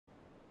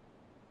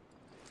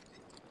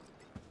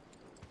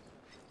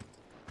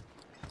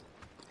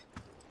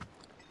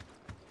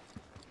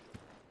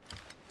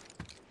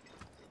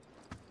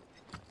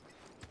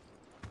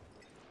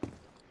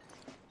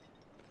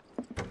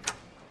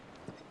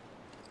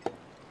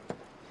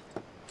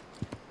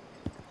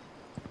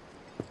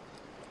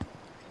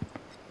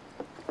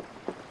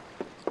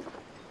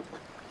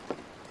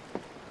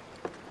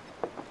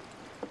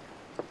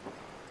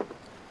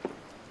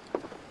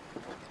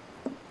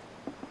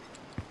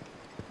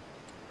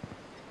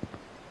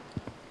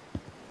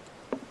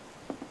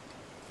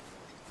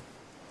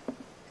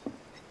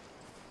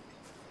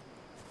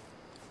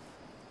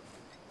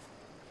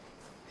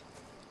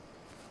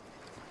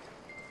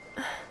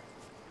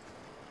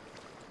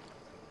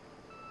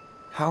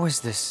How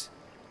is this?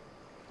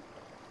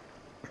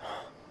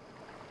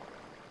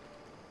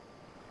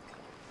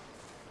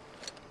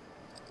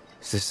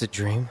 Is this a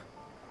dream?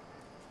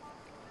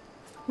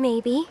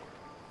 Maybe.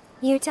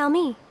 You tell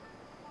me.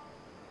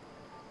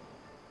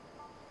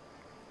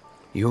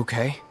 You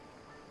okay?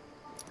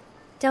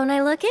 Don't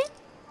I look it?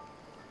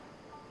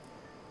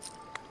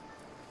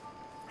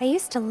 I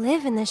used to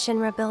live in the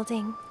Shinra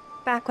building,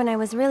 back when I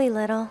was really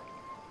little.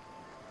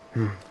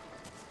 Your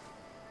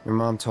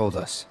mom told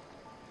us.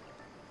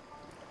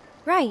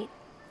 Right.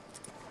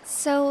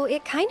 So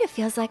it kind of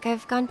feels like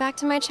I've gone back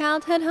to my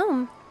childhood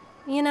home,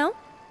 you know?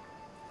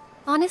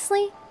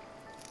 Honestly,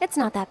 it's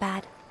not that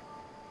bad.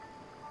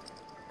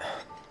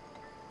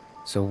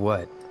 So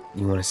what?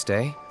 You want to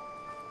stay?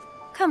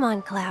 Come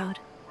on, Cloud.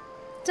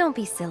 Don't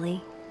be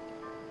silly.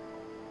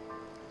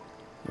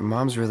 Your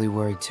mom's really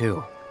worried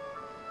too.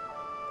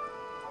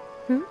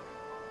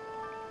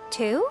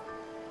 Two?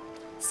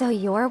 So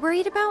you're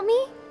worried about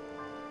me?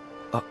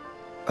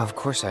 Of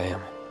course I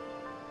am.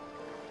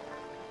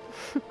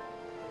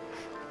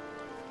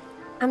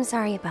 I'm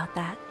sorry about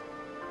that.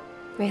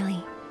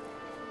 Really.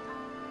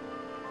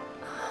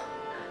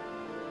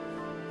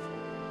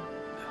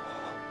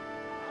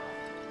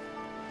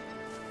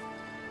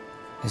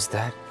 Is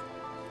that...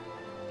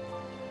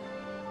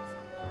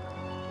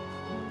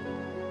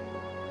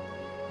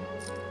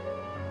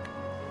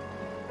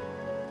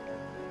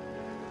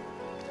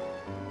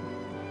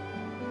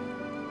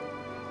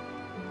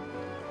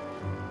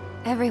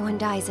 Everyone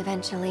dies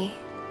eventually.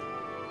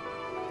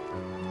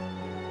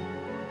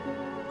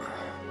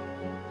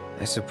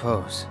 I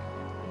suppose.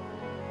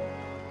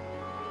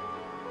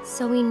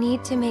 So we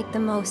need to make the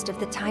most of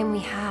the time we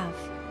have.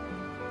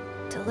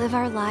 To live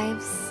our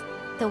lives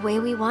the way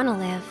we want to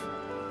live.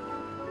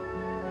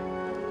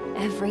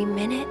 Every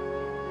minute,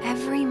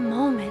 every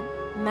moment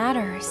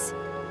matters.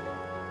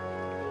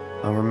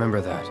 I'll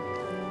remember that.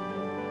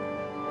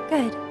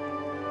 Good.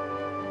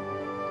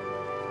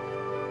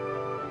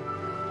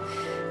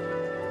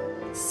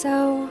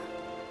 So...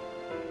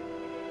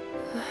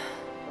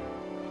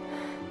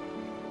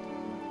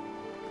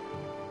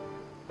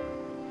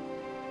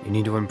 You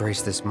need to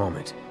embrace this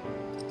moment.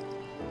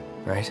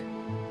 Right?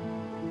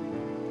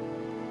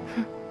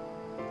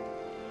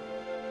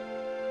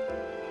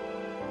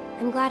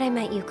 I'm glad I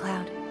met you,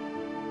 Cloud.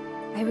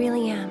 I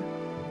really am.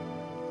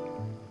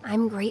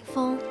 I'm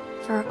grateful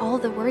for all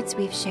the words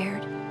we've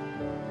shared,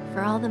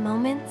 for all the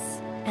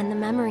moments and the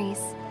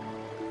memories.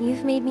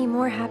 You've made me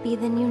more happy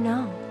than you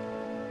know.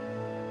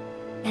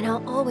 And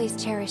I'll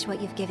always cherish what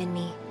you've given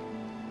me.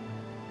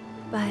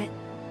 But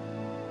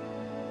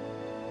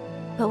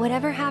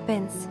whatever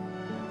happens,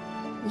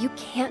 you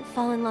can't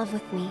fall in love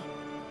with me.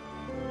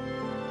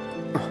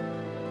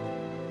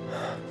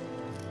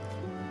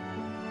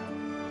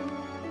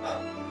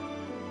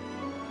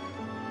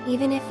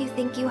 Even if you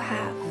think you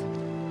have,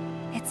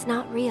 it's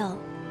not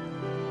real.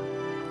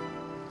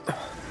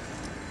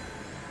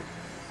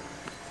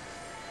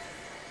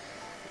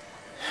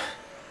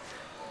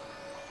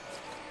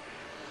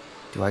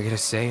 Do I get a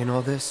say in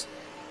all this?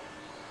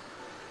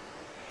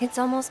 It's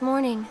almost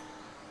morning.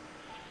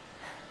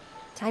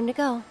 Time to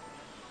go.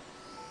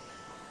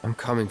 I'm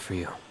coming for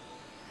you.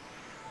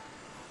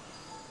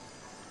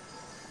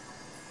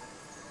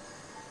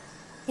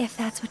 If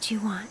that's what you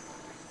want.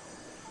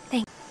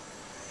 Thank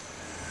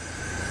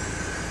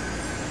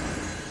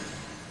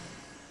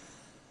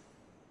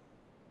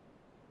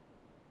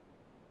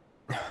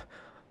you.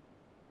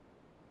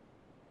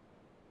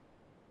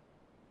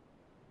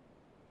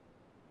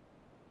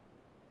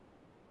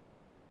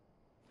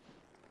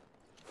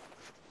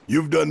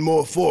 You've done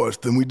more for us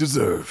than we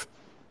deserve.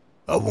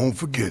 I won't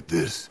forget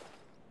this.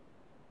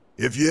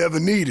 If you ever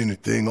need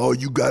anything, all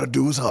you gotta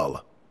do is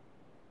holler.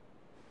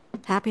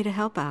 Happy to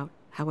help out,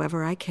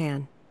 however I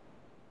can.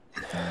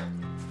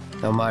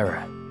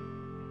 Elmira.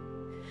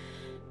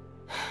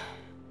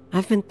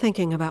 I've been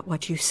thinking about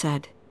what you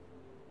said.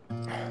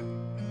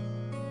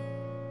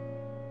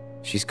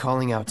 She's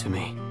calling out to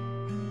me.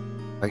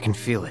 I can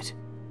feel it.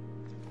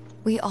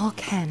 We all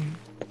can.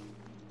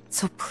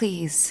 So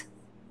please.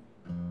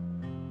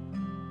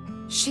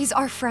 She's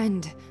our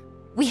friend.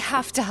 We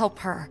have to help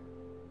her.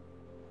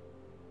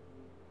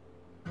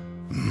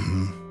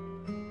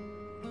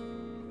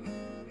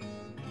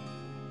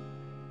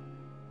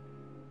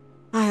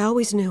 I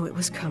always knew it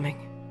was coming.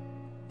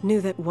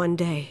 Knew that one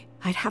day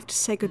I'd have to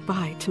say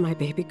goodbye to my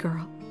baby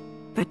girl.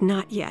 But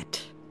not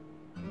yet.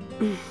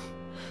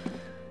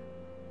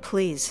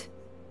 Please,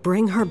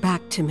 bring her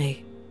back to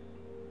me.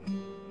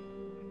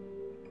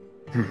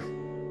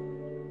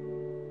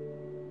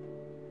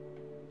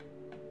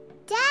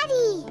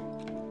 Daddy!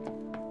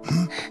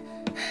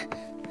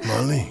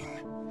 Marlene.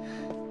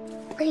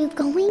 Are you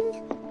going?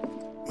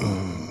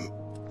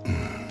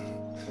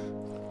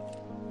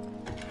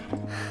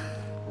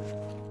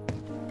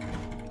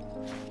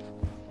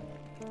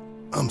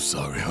 I'm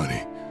sorry,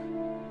 honey.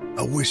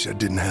 I wish I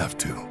didn't have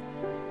to.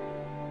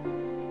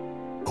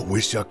 I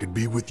wish I could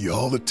be with you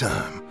all the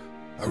time.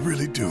 I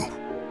really do.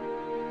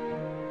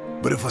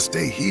 But if I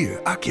stay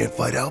here, I can't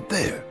fight out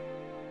there.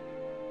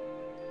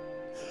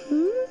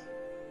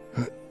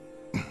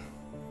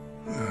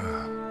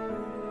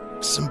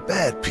 some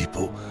bad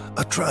people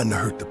are trying to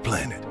hurt the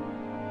planet.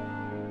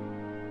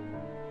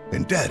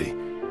 And Daddy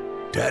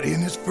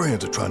and his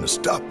friends are trying to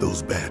stop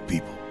those bad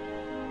people.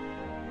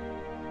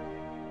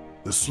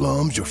 The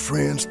slums, your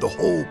friends, the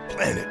whole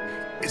planet.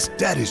 It's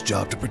Daddy's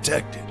job to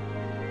protect it.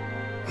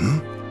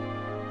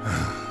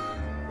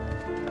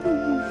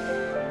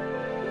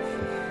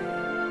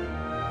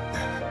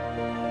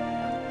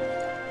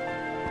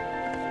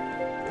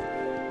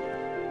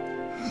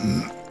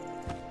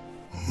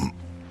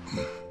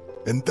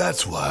 And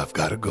that's why I've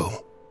got to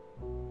go.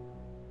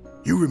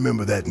 You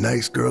remember that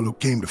nice girl who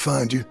came to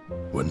find you?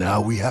 Well,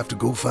 now we have to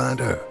go find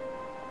her.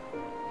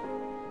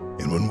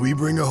 And when we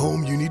bring her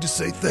home, you need to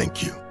say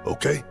thank you,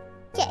 okay?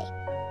 Okay.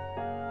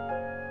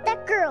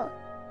 That girl,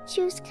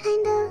 she was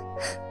kinda...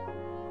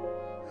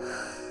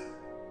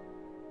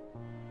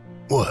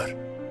 What?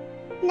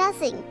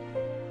 nothing.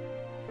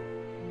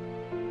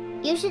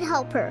 You should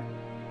help her.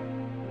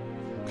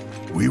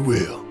 We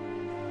will.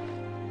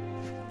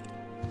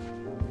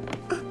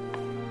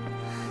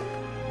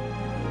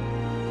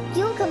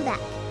 You'll come back,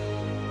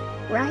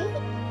 right?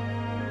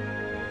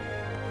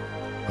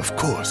 Of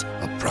course,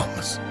 I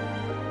promise.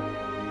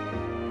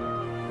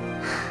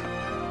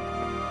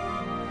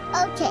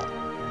 Okay.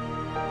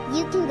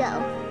 You can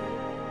go.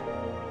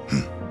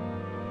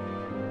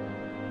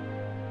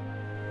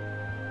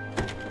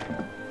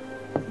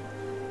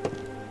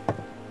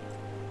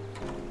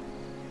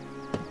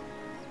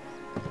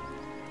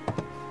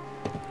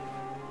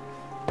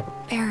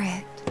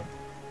 Barrett.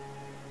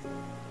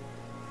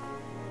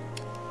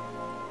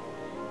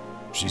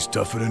 She's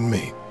tougher than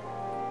me.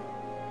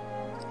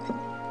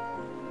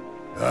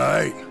 All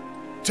right,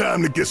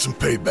 time to get some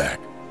payback.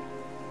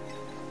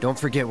 Don't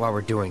forget why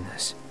we're doing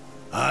this.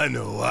 I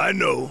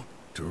know.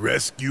 To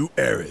rescue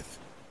Aerith.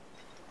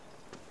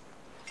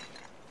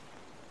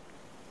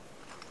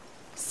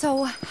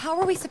 So, how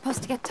are we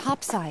supposed to get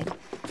topside?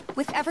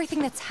 With everything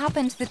that's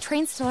happened, the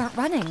trains still aren't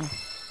running.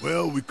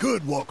 Well, we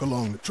could walk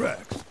along the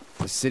tracks.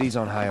 The city's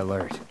on high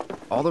alert.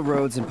 All the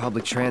roads and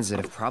public transit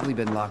have probably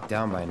been locked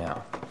down by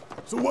now.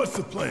 So what's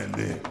the plan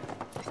then?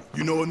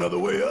 You know another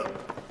way up?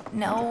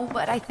 No,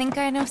 but I think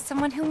I know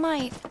someone who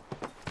might.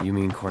 You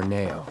mean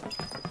Corneo?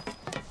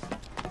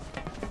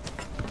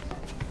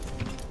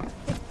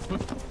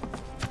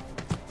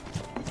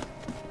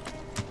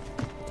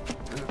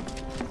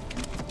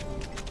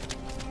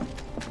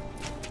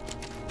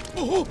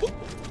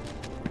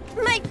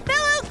 My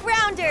fellow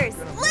grounders,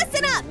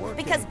 listen up,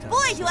 because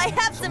boy do I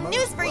have some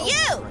news for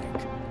you!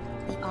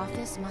 The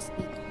office must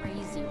be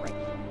crazy right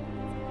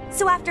now.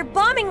 So after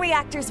bombing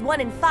reactors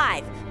 1 and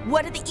 5,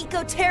 what do the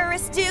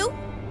eco-terrorists do?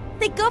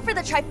 They go for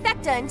the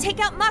trifecta and take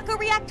out Mako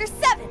Reactor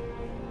 7!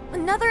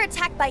 Another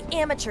attack by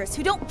amateurs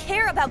who don't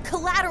care about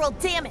collateral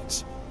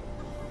damage.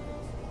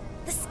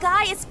 The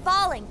sky is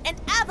falling, and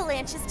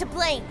Avalanche is to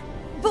blame.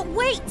 But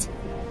wait!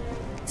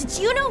 Did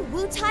you know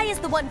Wutai is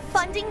the one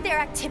funding their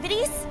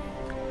activities?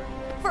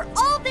 For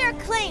all their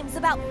claims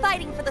about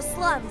fighting for the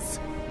slums,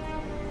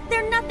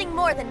 they're nothing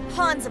more than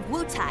pawns of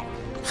Wutai,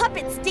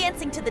 puppets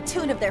dancing to the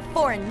tune of their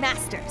foreign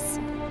masters.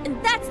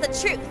 And that's the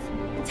truth.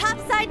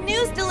 Topside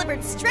news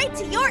delivered straight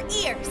to your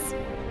ears.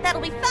 That'll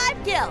be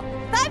 5 gil.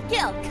 5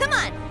 gil, come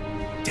on.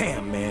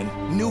 Damn,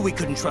 man. Knew we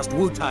couldn't trust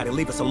Wutai to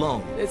leave us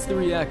alone. It's the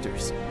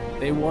reactors.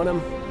 They want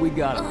them, we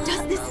got them.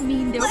 Does this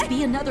mean there'll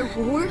be another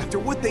war? After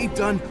what they've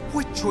done,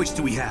 what choice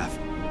do we have?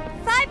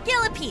 5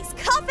 gil apiece,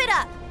 cough it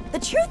up. The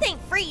truth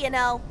ain't free, you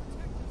know.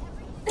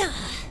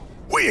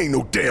 We ain't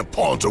no damn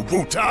pawns of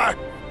Wutai.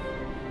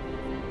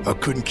 I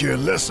couldn't care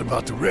less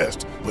about the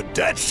rest, but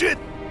that shit...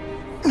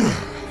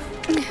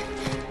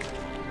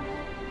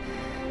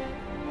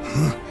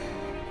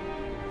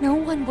 No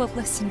one will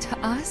listen to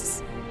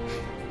us.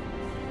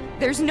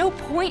 There's no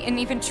point in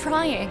even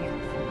trying.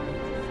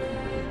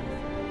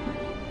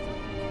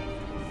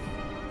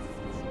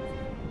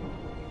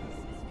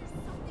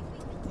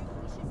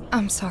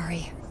 I'm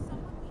sorry.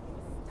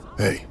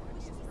 Hey,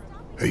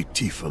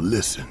 Tifa,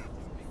 listen.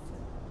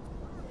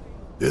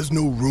 There's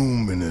no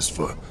room in this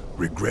for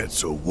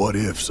regrets or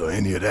what-ifs or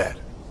any of that.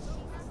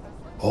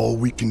 All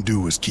we can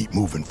do is keep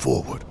moving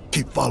forward,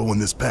 keep following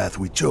this path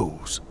we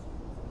chose.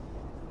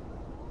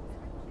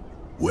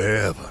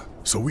 Wherever,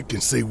 so we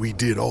can say we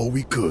did all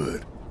we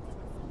could.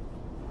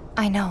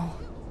 I know.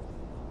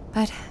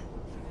 But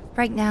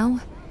right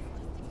now,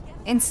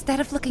 instead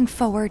of looking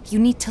forward, you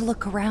need to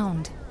look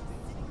around.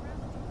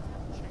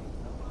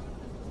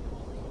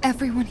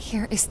 Everyone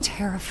here is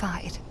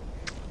terrified.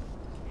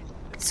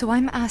 So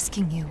I'm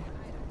asking you,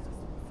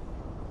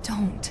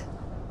 don't.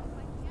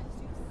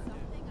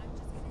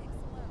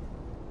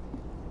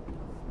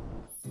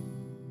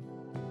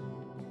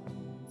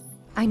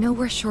 I know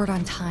we're short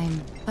on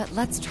time, but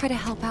let's try to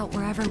help out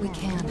wherever we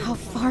can. How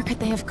far could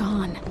they have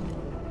gone?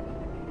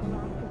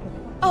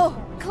 Oh,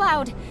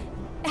 Cloud!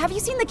 Have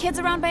you seen the kids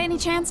around by any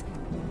chance?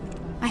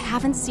 I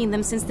haven't seen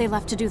them since they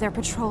left to do their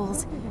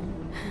patrols.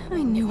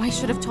 I knew I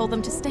should have told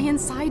them to stay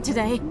inside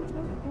today.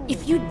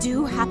 If you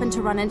do happen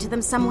to run into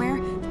them somewhere,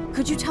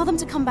 could you tell them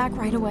to come back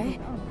right away?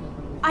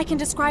 I can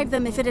describe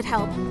them if it'd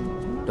help.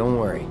 Don't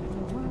worry.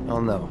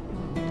 I'll know.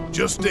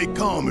 Just stay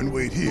calm and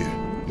wait here.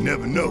 You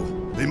never know.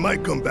 They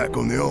might come back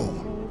on their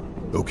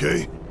own.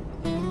 Okay?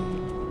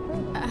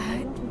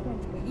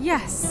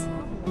 Yes.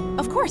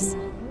 Of course.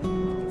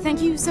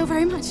 Thank you so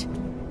very much.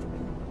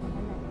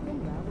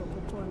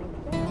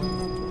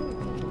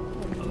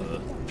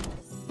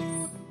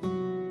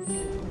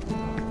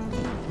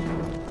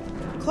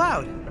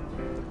 Cloud,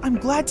 I'm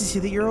glad to see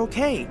that you're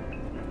okay.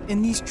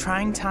 In these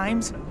trying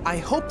times, I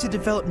hope to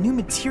develop new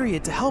materia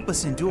to help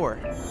us endure.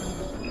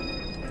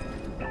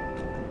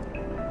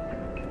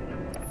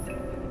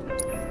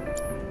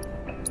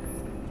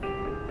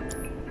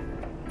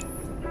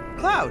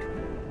 Cloud,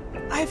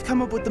 I've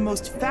come up with the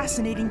most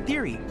fascinating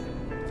theory.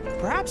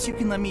 Perhaps you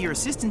can lend me your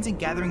assistance in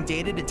gathering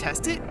data to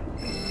test it?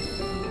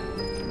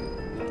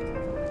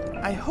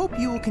 I hope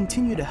you will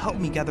continue to help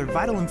me gather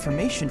vital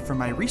information for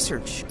my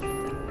research.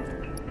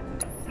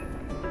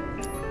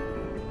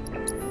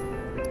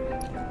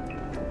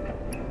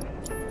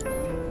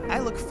 I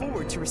look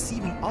forward to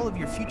receiving all of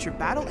your future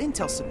battle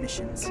intel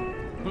submissions.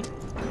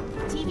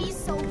 TV's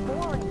so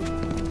boring.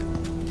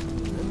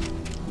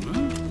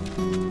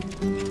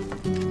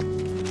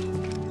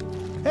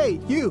 Hey,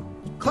 you!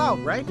 Cloud,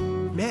 right?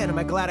 Man, am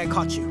I glad I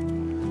caught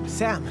you.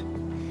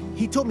 Sam,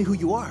 he told me who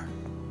you are.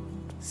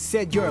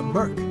 Said you're a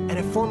merc, and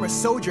a former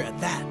soldier at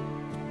that.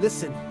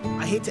 Listen,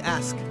 I hate to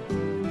ask,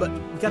 but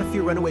we got a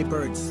few runaway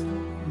birds.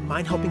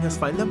 Mind helping us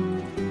find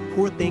them?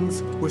 Poor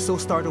things were so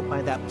startled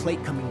by that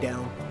plate coming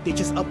down, they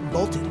just up and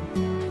bolted.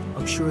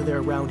 I'm sure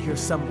they're around here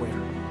somewhere,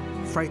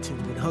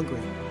 frightened and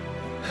hungry.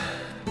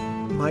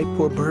 My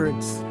poor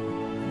birds.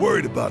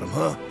 Worried about them,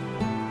 huh?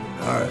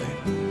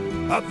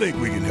 Alright. I think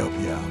we can help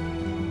you out.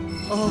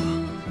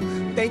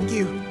 Oh, thank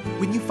you.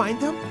 When you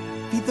find them,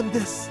 feed them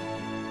this.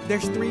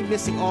 There's 3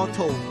 missing all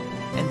told,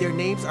 and their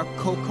names are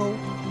Coco,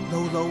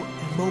 Lolo,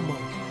 and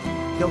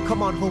Momo. They'll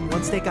come on home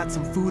once they got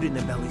some food in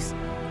their bellies.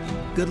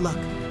 Good luck.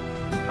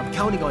 I'm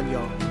counting on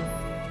y'all.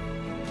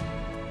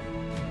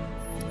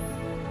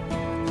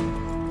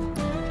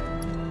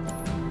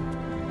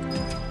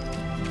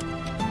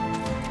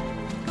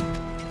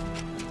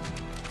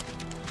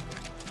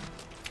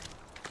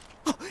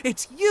 Oh,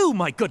 it's you,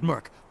 my good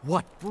merc!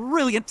 What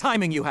brilliant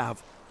timing you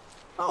have!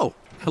 Oh,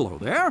 hello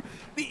there.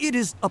 It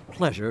is a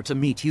pleasure to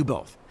meet you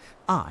both.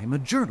 I'm a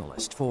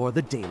journalist for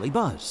the Daily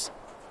Buzz.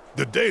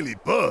 The Daily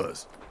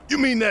Buzz? You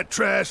mean that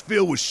trash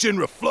filled with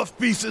Shinra fluff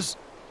pieces?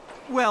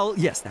 Well,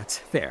 yes, that's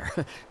fair.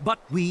 But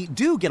we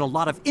do get a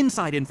lot of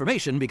inside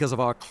information because of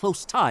our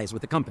close ties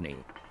with the company.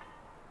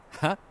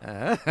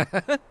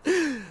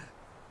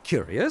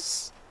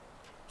 Curious?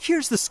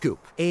 Here's the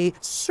scoop. A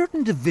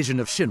certain division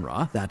of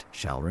Shinra, that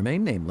shall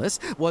remain nameless,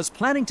 was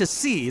planning to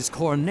seize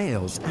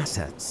Corneo's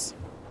assets.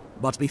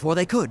 But before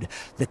they could,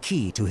 the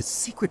key to his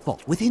secret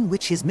vault, within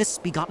which his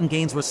misbegotten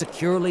gains were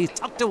securely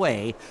tucked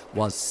away,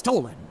 was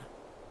stolen.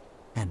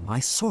 And my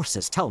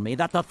sources tell me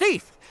that the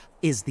thief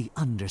is the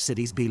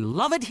Undercity's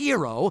beloved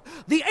hero,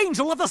 the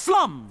Angel of the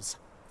Slums!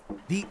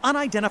 The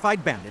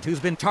unidentified bandit who's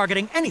been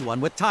targeting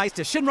anyone with ties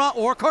to Shinra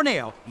or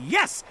Corneo.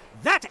 Yes,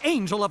 that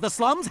Angel of the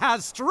Slums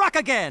has struck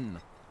again!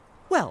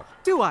 Well,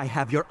 do I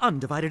have your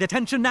undivided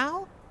attention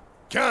now?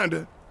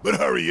 Kinda, but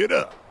hurry it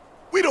up.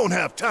 We don't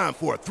have time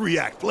for a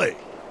 3-act play.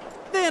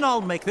 Then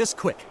I'll make this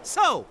quick.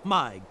 So,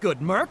 my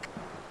good merc,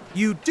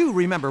 you do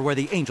remember where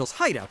the Angel's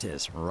hideout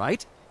is,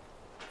 right?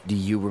 Do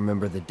you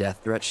remember the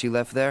death threat she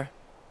left there?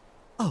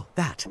 Oh,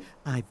 that.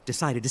 I've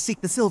decided to seek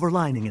the silver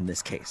lining in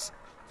this case.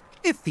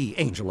 If the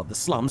Angel of the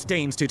Slums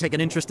deigns to take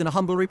an interest in a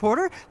humble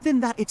reporter, then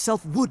that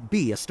itself would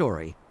be a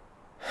story.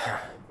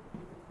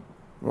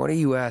 What are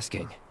you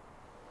asking?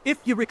 If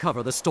you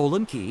recover the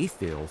stolen key,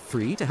 feel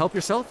free to help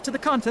yourself to the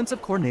contents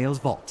of Corneo's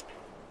vault.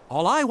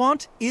 All I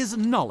want is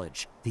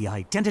knowledge, the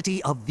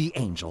identity of the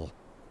Angel.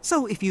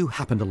 So if you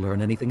happen to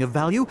learn anything of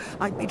value,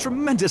 I'd be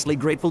tremendously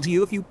grateful to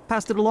you if you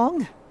passed it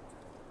along.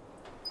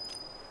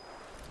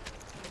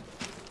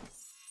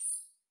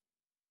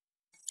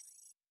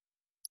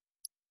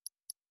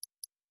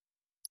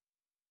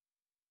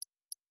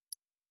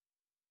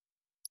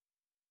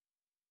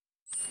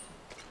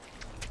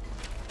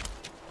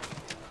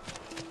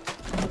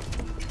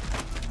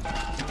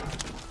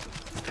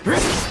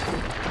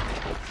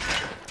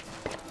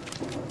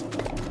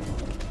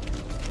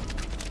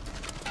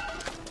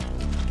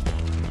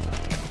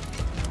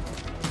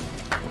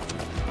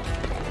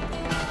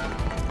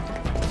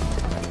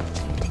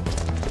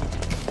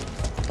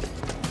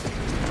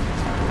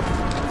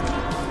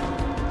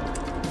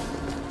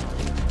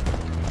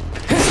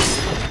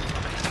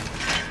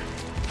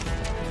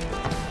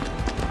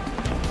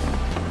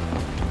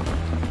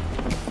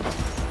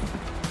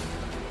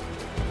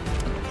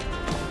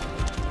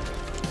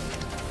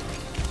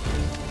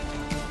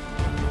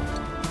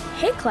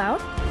 Hey, Cloud.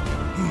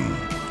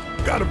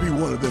 Gotta be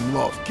one of them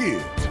lost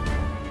kids.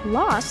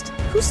 Lost?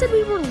 Who said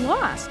we were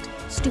lost?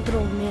 Stupid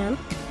old man.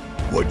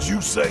 What'd you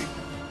say?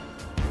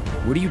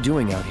 What are you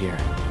doing out here?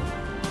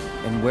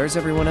 And where's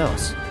everyone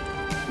else?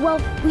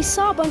 Well, we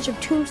saw a bunch of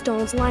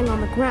tombstones lying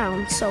on the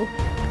ground, so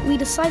we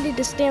decided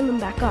to stand them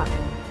back up.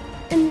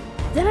 And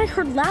Then I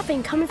heard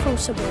laughing coming from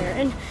somewhere,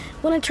 and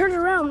when I turned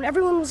around,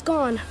 everyone was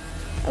gone.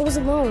 I was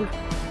alone.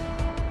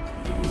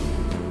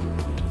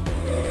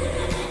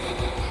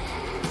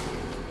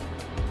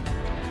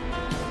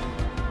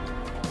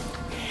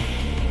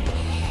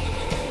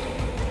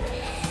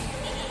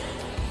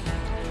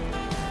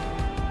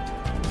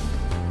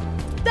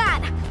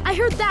 That! I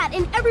heard that,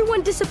 and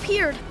everyone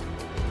disappeared.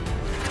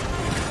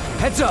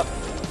 Heads up!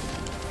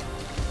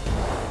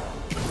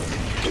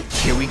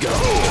 Here we go.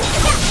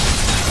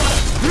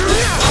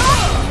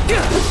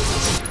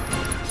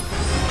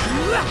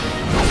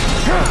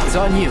 It's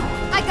on you.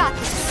 I got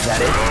this. Is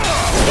that it?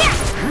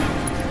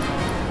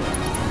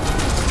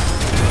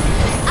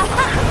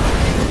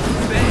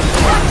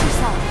 Watch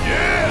yourself.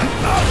 Yeah,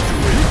 I'll do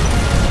it.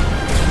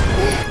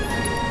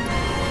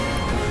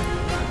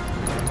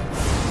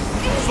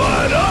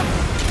 Fired up.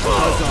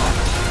 Buzz on.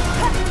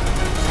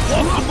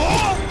 Want the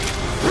ball?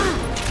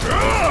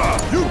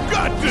 You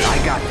got this. I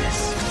got this.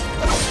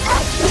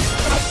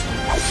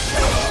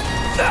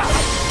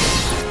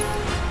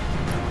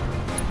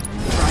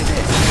 Try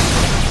this.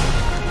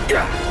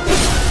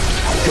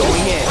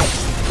 Going in.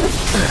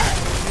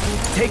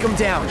 Take him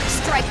down.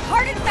 Strike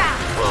hard and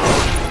fast.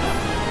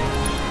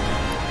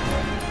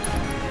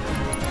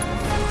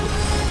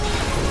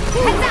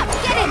 Heads up,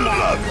 get in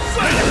there.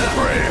 Say your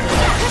prayer.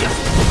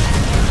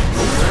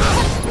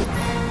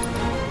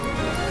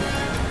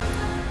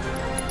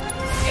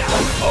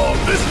 Oh,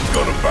 this is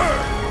gonna burn.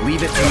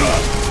 Leave it to me.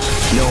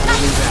 No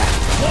holding back.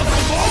 Want the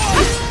ball?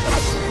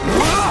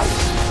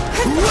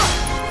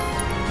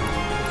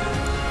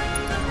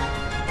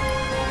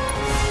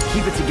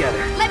 Keep it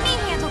together. Let me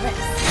handle this.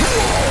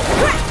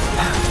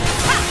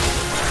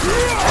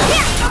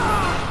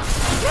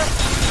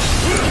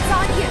 It's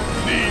on you.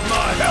 Need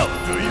my help,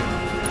 do you?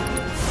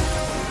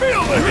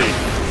 Feel the heat.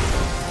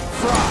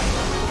 Fry.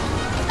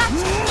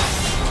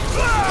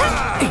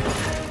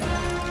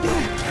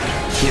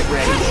 Get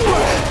ready.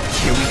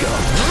 Here we go.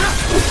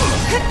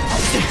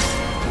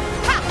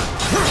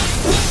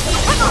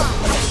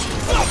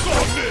 Fuck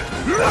on this.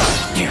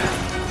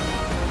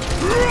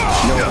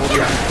 No holding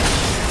back.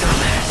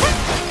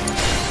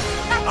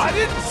 I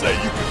didn't say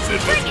you could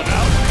sit this one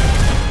out.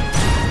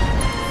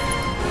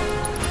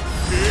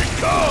 Here it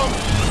comes.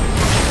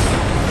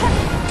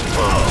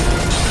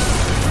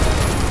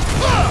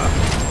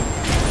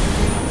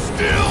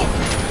 Still,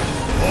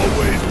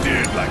 always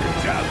did like a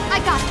challenge. I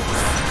got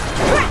this.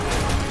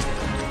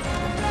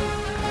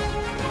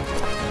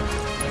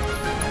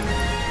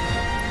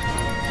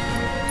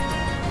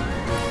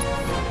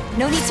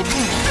 No need to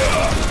panic.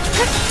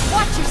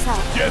 Watch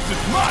yourself. Guess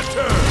it's my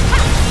turn.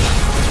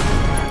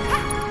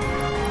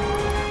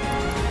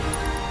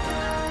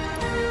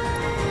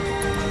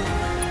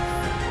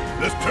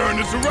 Let's turn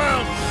this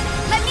around.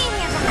 Let me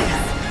handle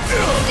this.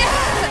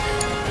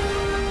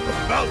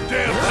 About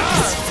damn time.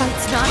 This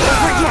fight's not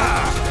over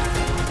yet.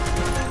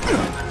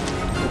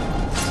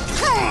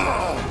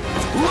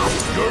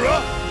 You're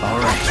up. All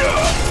right.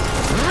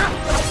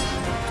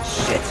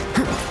 Shit.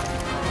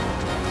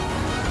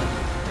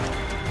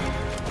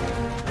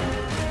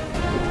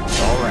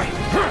 All right.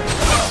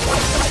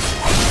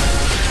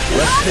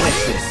 Let's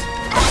finish this.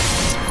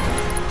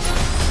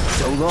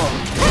 So long.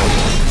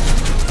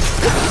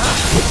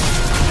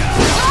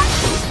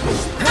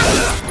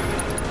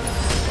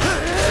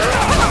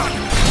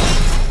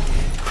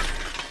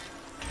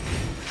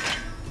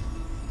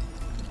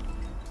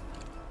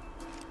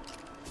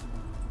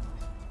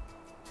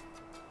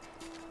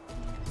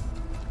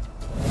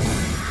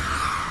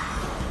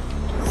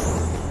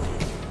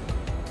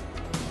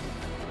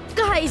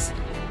 Guys!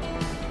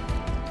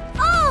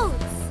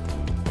 Oats!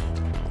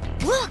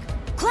 Look,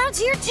 Cloud's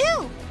here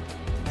too.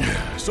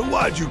 So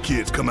why'd you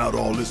kids come out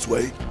all this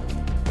way?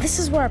 This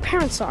is where our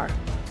parents are.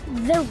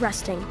 They're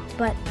resting,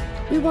 but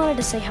we wanted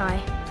to say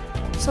hi.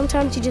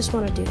 Sometimes you just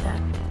want to do that,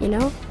 you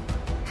know?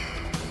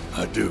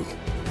 I do.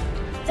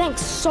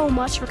 Thanks so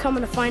much for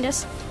coming to find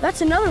us.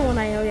 That's another one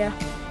I owe ya.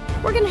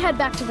 We're gonna head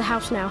back to the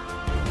house now.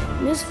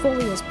 Miss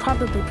Foley is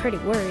probably pretty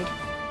worried.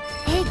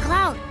 Hey,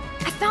 Cloud,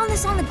 I found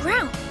this on the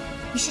ground.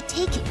 You should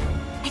take it.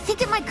 I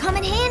think it might come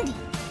in handy.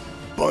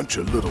 Bunch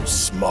of little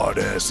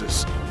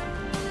smartasses.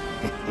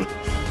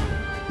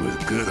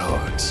 With good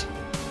hearts.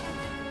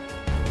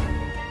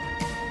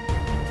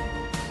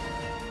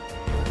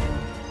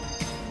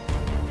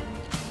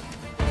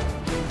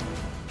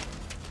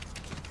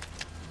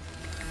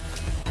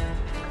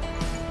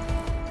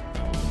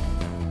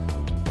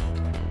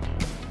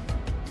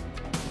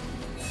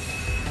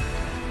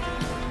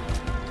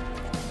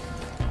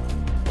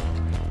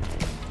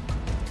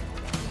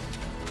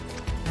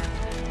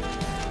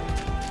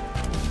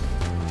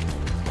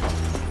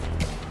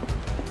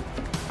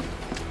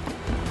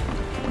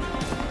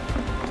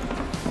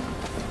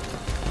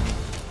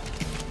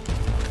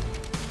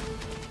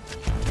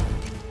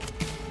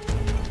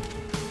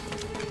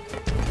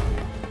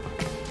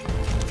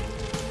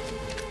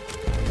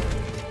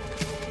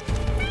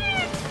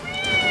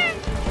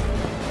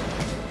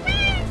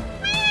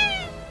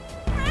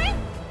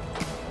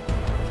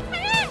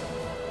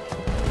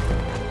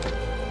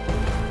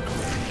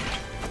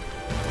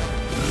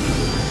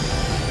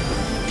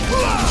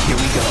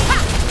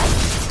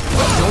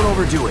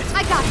 overdo it.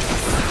 I got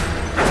this.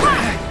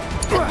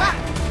 Good luck.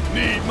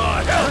 Need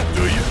my help,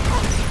 do you?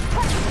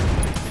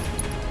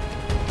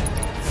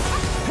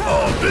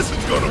 Oh, this is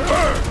gonna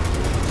burn!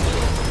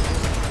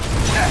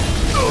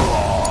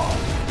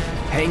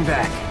 Hang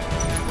back.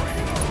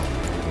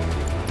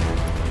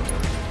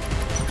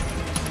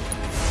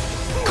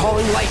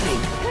 Calling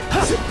lightning.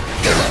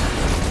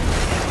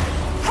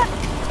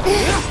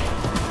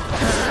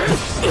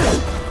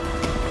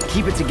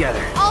 Keep it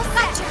together. All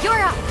set. You're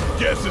up.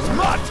 Guess it's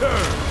my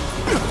turn!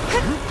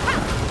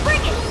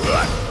 Bring it.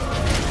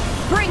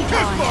 Bring it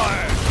on.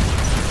 Fire!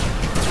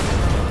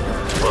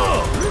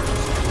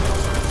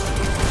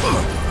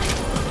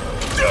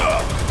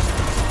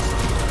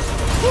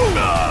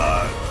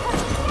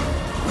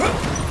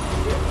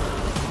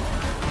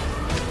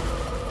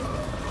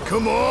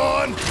 Come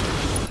on!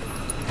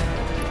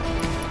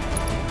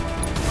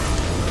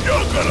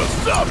 You're gonna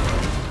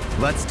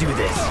suffer! Let's do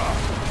this.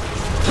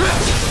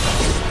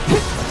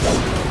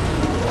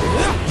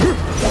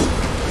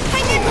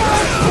 Hang in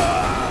there.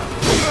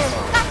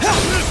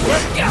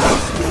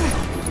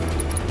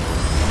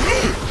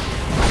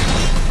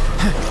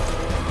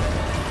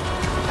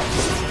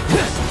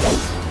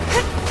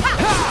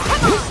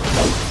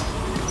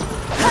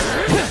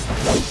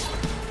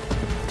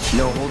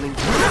 No holding.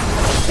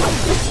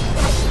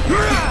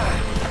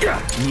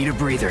 Need a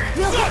breather.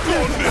 We'll get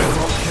through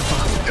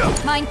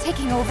this. Mind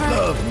taking over?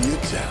 Love me a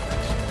challenge.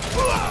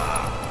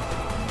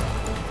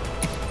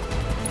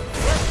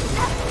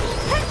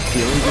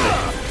 Feeling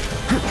good.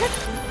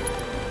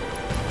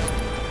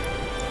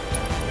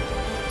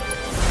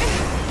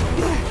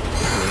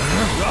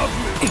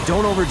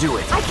 Don't overdo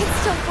it. I can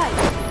still fight.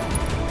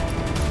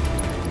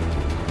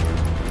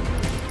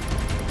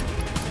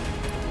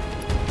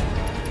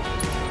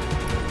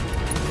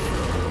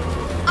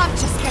 I'm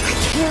just gonna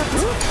can't.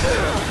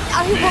 I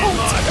won't.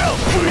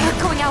 I'm not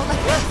going out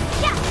like this.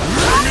 Yeah.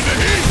 Bring me the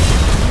heat!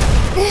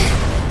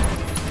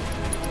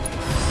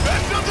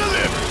 That's the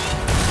delivery!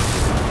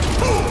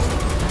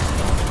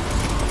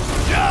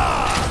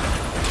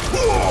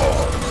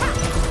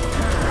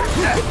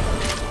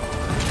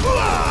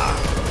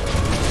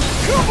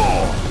 Come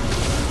on!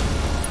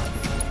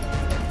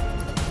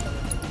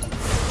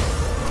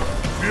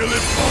 Feel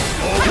it pump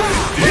already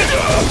did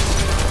up!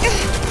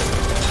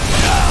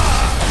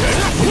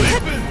 That's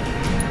sleeping!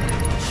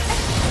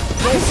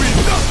 Don't be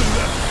nothing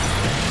left!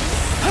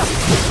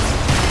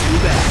 Too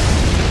bad.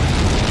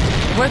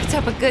 Worked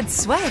up a good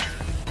sweat.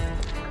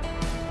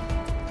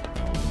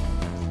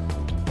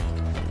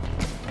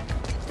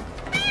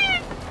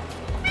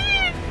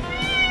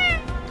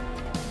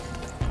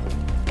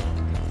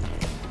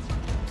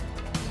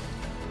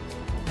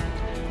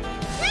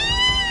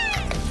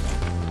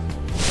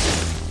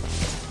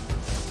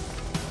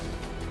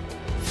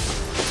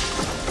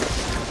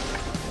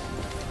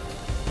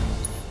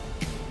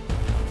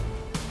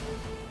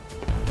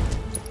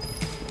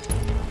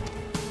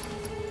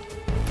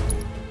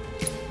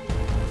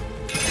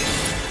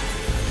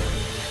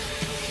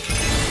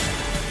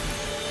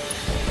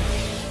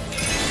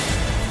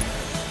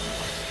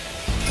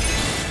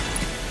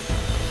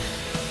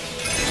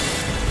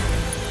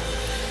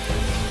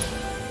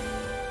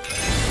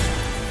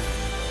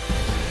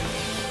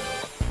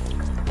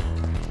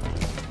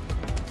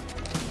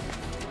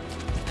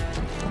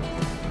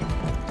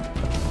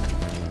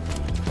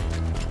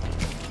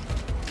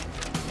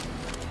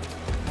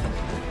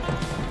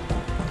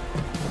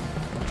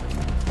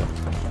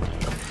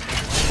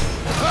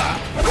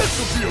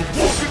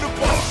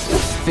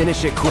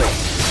 Finish it quick.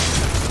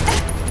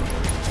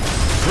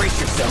 Brace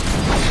yourself.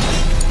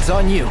 It's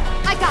on you.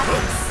 I got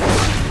this.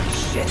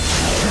 Shit.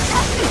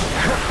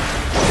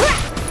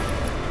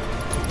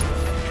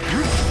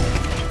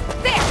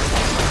 There.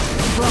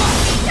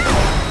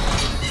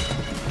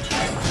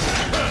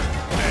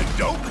 And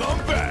don't come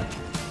back.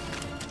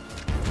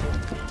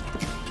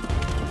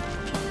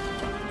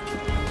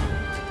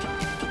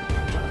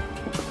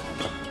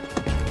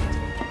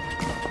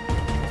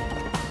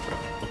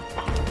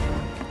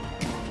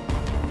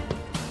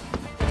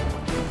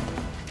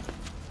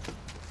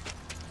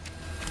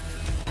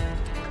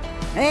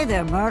 Hey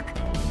there, Merc.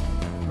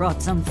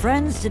 Brought some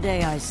friends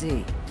today, I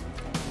see.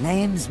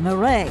 Name's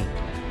Murray.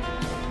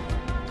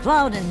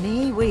 Cloud and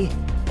me,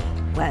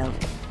 well,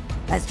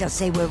 let's just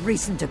say we're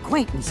recent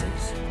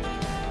acquaintances.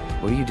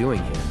 What are you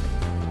doing here?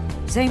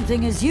 Same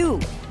thing as you,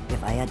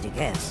 if I had to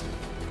guess.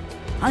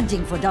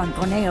 Hunting for Don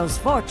Corneo's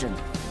fortune.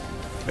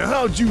 Now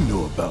how'd you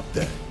know about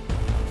that?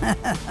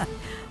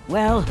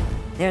 Well,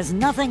 there's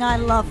nothing I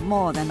love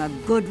more than a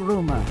good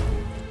rumor.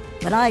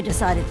 But I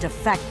decided to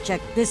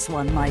fact-check this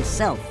one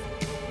myself.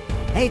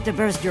 Hate to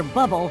burst your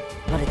bubble,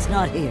 but it's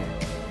not here.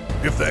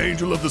 If the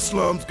Angel of the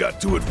Slums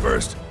got to it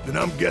first, then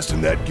I'm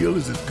guessing that guild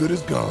is as good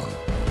as gone.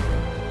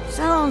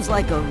 Sounds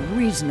like a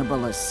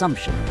reasonable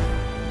assumption.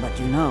 But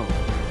you know,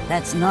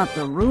 that's not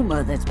the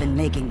rumor that's been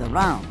making the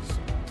rounds.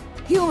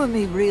 Humor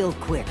me real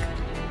quick.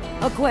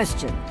 A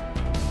question.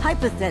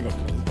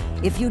 Hypothetically,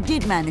 if you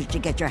did manage to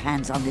get your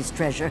hands on this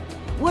treasure,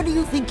 what do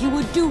you think you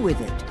would do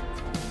with it?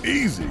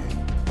 Easy.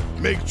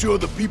 Make sure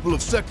the people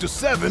of Sector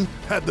 7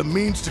 had the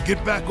means to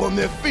get back on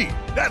their feet.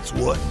 That's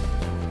what.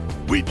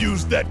 We'd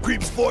use that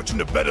creep's fortune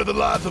to better the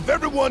lives of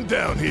everyone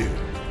down here.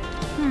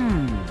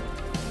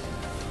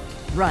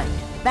 Right.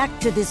 Back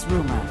to this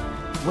rumor.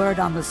 Word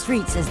on the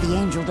street says the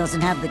Angel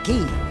doesn't have the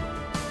key.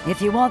 If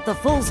you want the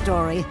full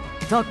story,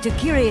 talk to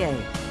Kyrie.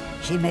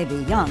 She may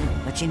be young,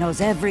 but she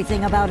knows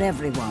everything about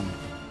everyone.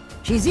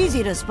 She's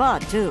easy to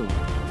spot, too.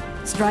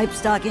 Striped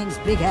stockings,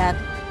 big hat.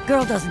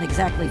 Girl doesn't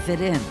exactly fit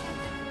in.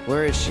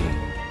 Where is she?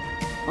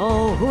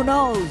 Oh, who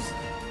knows?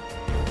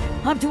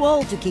 I'm too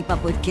old to keep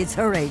up with kids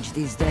her age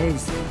these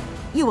days.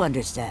 You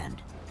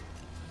understand.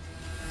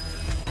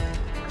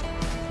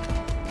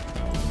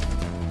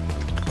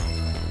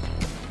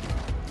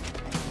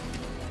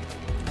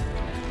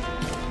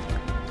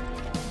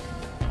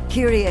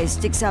 Kyrie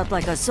sticks out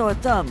like a sore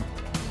thumb.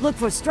 Look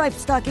for striped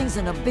stockings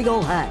and a big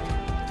old hat.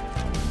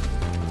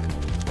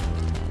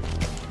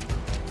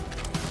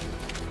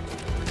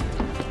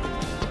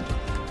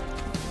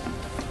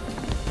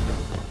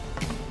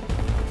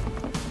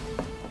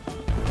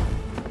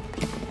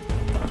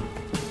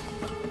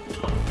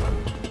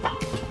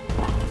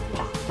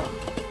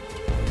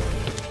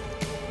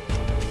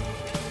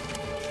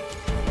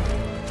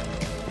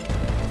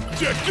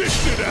 Check this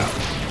shit out!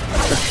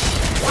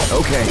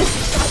 Okay.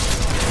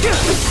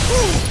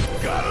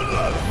 Gotta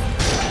love it!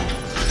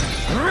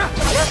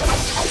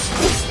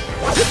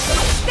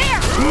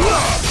 There!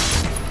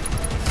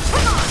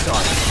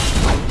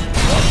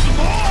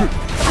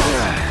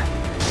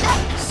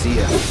 See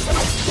ya.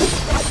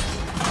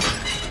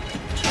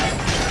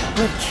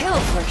 Good kill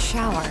for a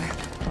shower.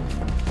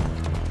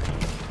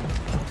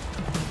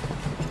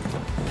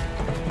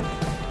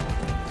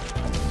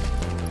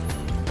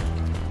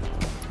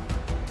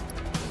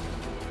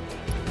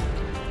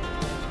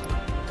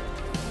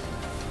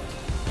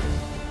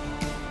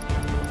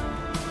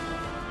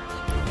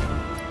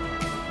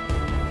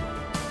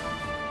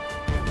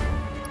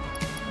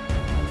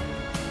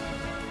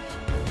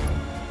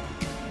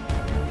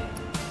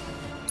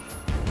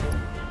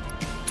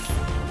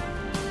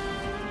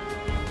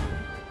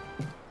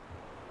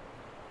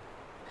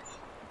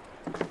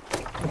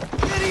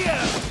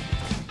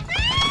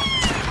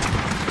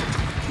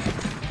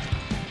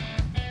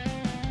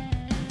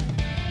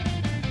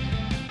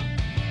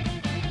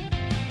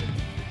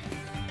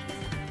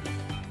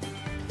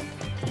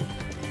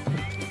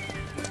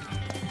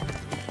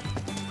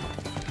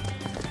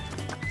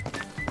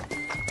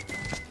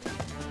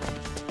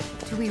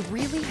 Do we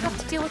really have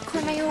to deal with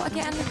Corneo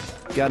again?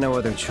 Got no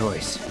other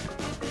choice.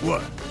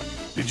 What?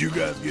 Did you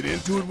guys get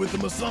into it with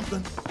him or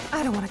something?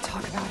 I don't want to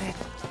talk about it.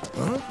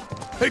 Huh?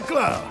 Hey,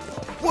 Cloud,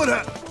 what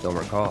happened? Don't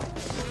recall.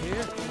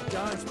 Here,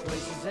 John's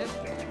place is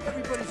empty.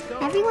 Everybody's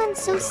gone. Everyone's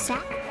so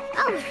sad.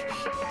 Oh,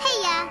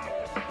 hey,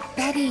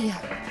 Betty,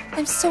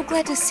 I'm so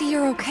glad to see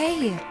you're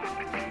okay.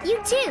 you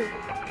too.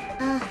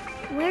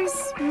 Where's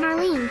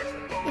Marlene?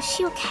 Is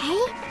she okay?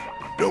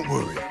 Don't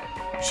worry.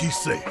 She's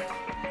safe.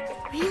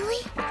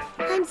 Really?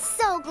 I'm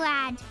so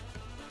glad.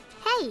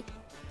 Hey,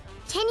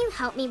 can you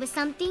help me with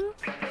something?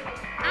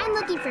 I'm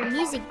looking for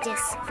music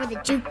discs for the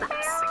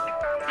jukebox.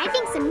 I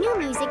think some new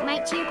music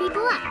might cheer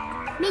people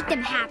up, make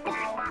them happy.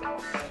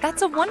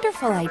 That's a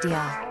wonderful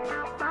idea.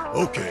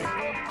 Okay.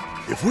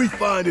 If we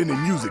find any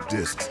music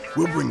discs,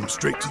 we'll bring them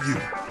straight to you.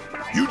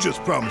 You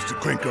just promise to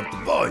crank up the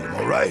volume,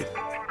 all right?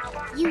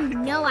 You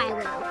know I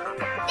will.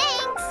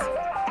 Thanks!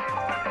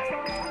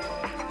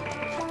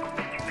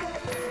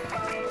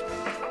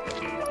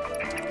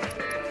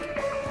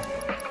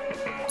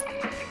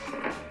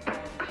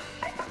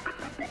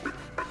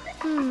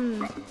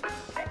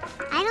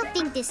 I don't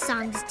think this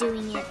song's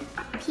doing it.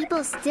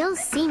 People still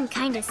seem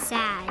kinda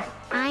sad.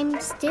 I'm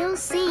still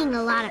seeing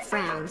a lot of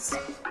frowns.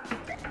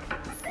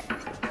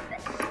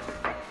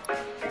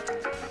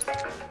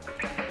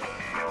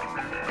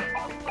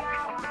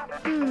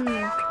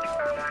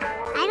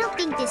 I don't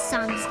think this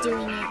song's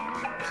doing it.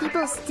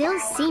 People still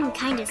seem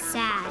kinda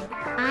sad.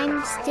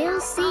 I'm still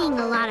seeing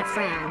a lot of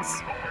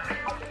frowns.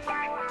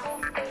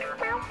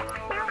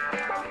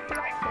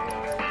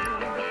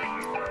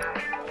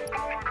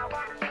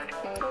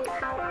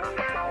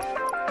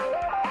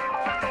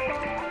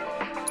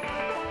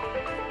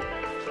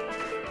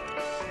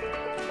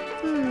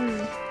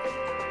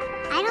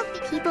 I don't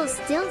think people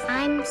still...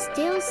 I'm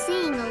still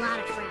seeing a lot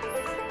of frowns.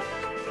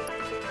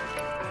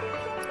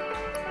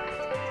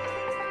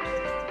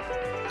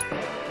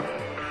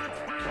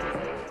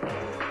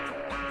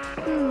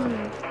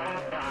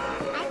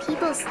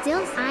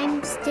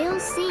 I'm still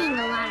seeing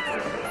a lot of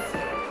frowns.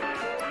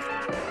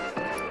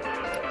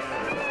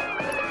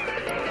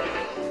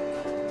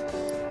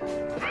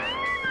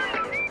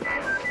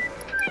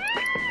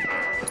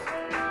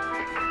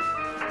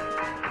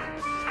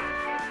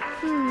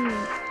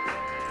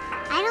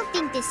 I don't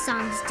think this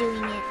song's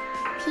doing it.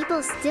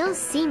 People still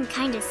seem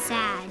kinda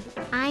sad.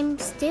 I'm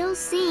still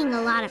seeing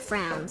a lot of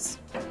frowns.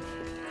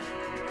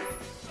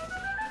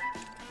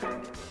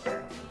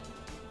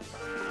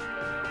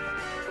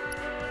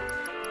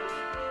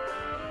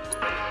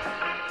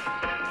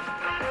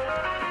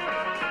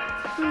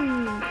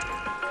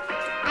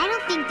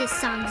 this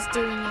song's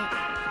doing it.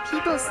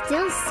 People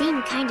still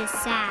seem kinda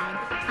sad.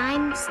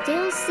 I'm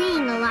still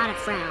seeing a lot of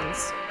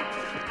frowns.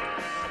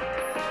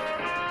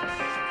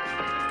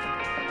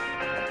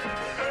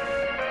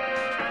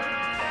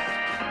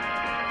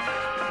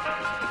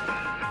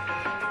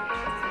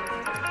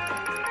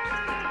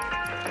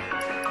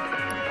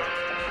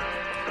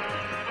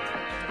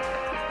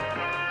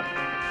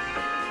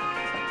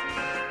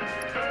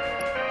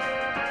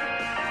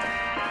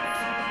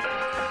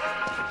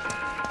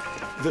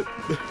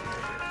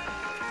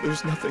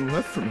 There's nothing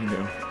left for me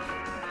now.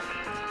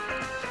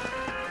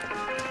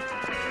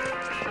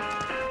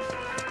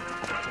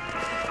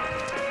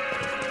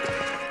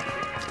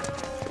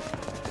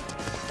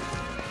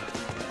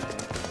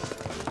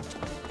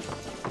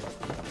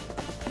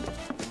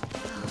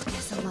 Oh, I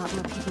guess a lot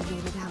more people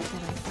made it out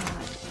than I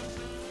thought.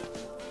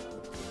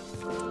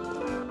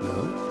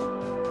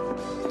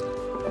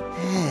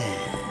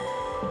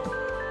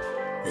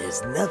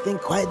 There's nothing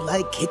quite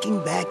like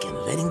kicking back and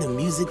letting the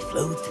music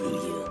flow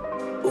through you.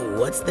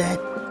 What's that?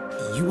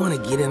 You want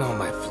to get in on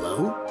my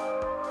flow?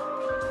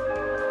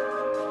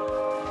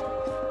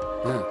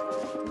 I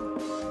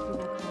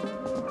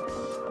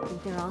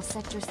think they're all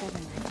Sector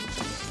 7.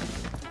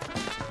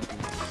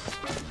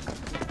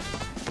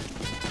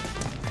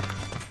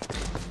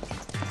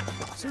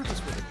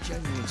 Service with a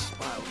genuine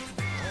smile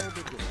from all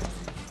the doors.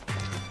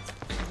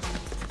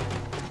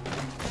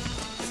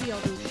 See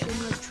all those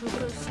Shinra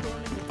troopers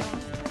storming the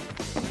ground?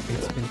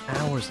 It's been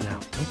hours now.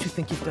 Don't you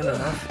think you've done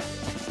enough?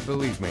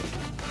 Believe me,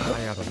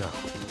 I ought to know.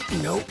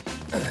 Nope.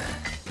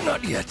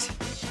 Not yet.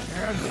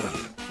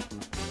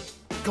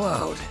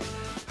 Cloud,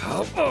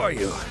 how are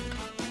you?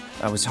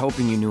 I was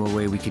hoping you knew a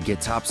way we could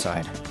get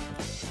topside.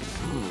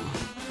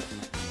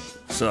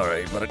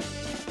 Sorry, but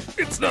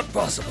it's not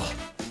possible.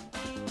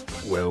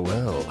 Well,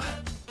 well.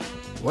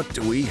 What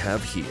do we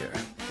have here?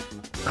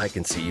 I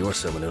can see you're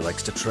someone who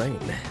likes to train,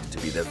 to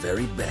be the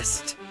very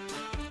best.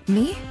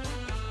 Me?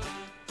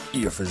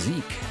 Your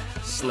physique,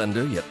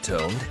 slender yet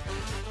toned,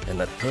 and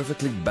that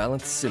perfectly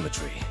balanced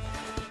symmetry.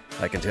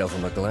 I can tell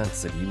from a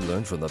glance that you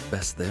learned from the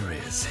best there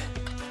is.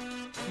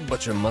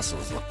 But your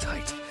muscles look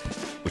tight,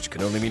 which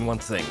can only mean one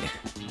thing.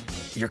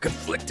 You're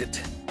conflicted.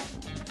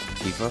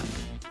 Tifa?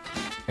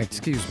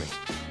 Excuse me.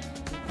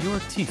 You're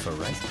Tifa,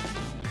 right?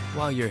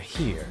 While you're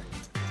here,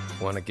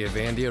 want to give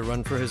Andy a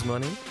run for his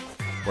money?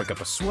 Work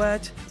up a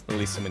sweat,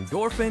 release some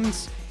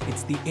endorphins.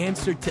 It's the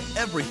answer to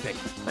everything.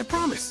 I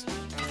promise.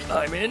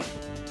 I'm in,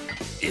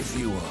 if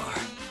you are.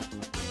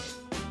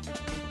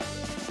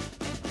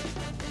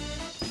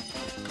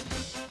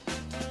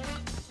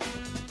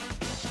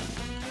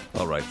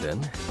 All right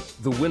then.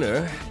 The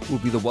winner will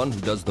be the one who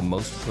does the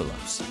most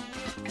pull-ups.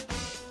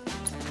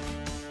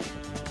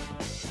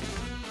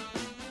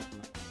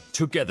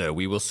 Together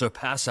we will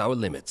surpass our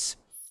limits.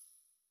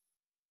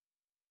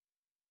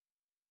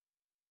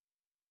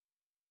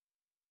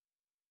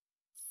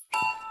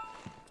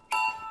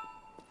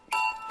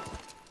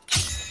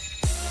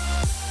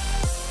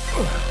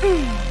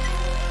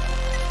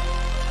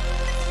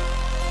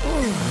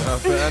 Not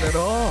bad at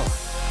all.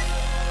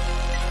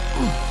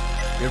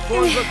 Your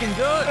form's looking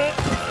good.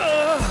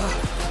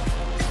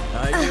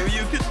 I knew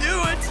you could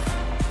do it.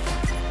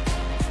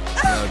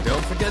 Now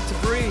don't forget to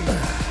breathe.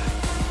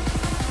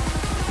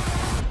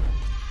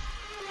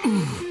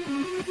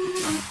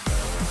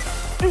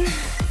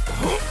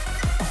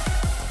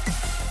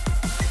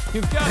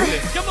 You've got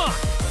this. Come on.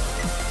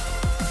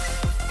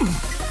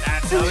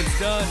 That's how it's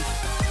done.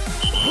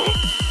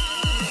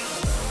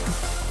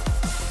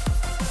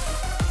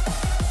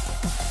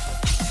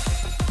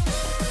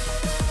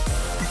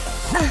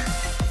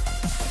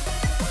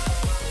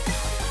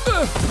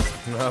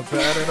 Not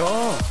bad at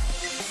all.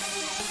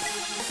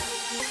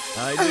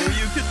 I knew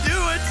you could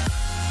do it.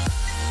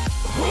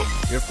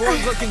 Your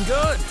form's looking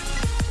good.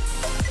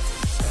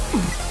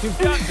 You've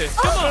got this.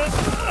 Come on.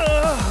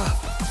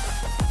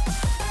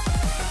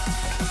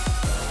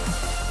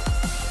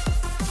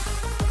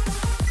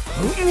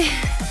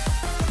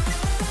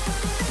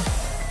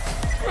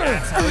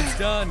 That's how it's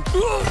done.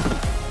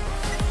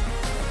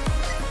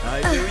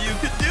 I knew you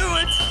could do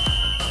it.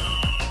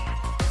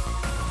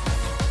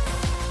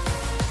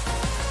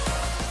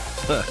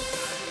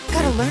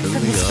 Gotta learn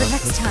from this for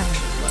next time.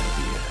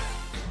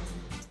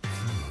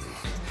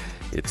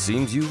 It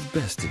seems you've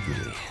bested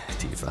me,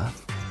 Tifa.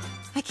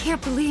 I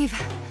can't believe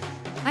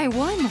I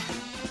won.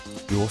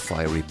 Your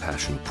fiery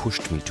passion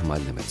pushed me to my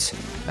limits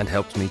and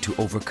helped me to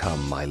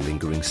overcome my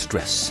lingering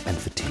stress and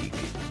fatigue.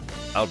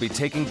 I'll be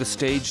taking the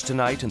stage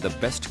tonight in the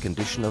best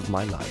condition of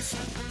my life.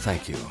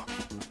 Thank you.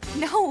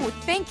 No,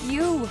 thank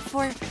you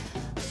for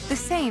the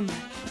same.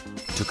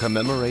 To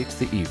commemorate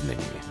the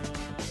evening,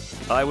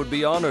 I would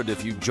be honored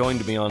if you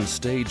joined me on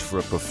stage for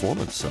a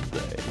performance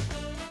someday.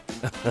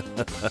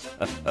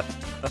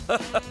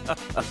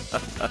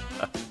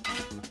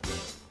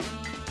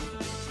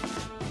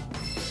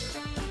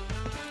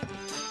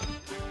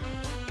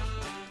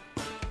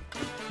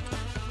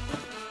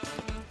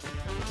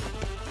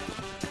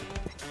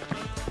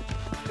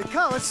 The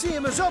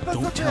Coliseum is open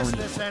Don't for tell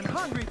business anyone. and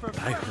hungry for...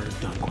 I heard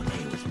Don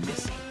Corneo was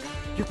missing.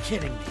 You're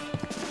kidding me.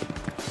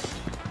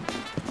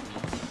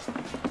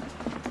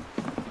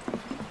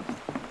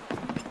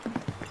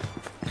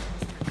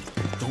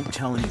 Don't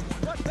tell anyone.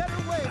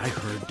 I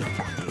heard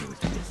Dr.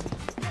 was missing.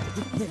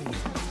 You're kidding me.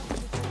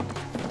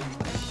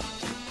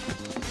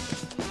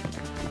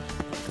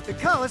 The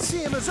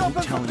Coliseum is open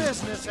for tell anyone.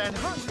 business and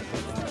hungry.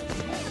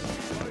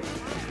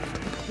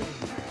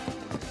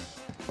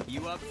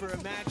 You up for a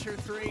match or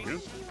three?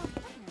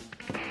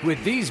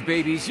 With these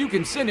babies, you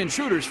can send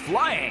intruders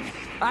flying.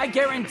 I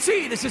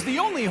guarantee this is the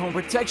only home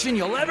protection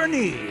you'll ever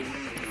need.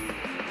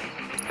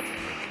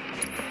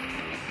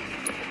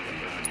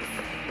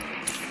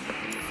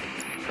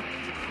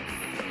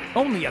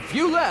 Only a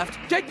few left.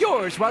 Get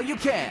yours while you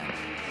can.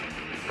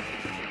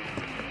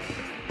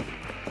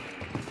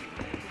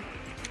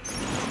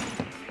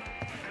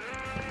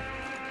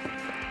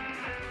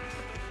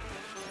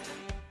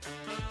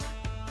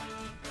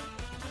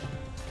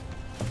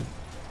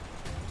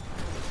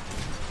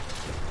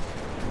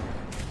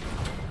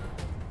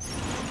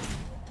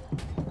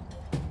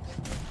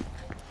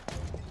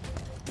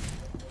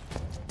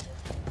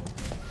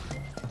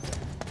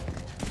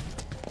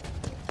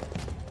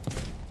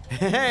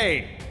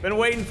 Hey, been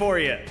waiting for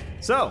you.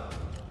 So,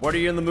 what are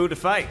you in the mood to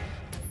fight?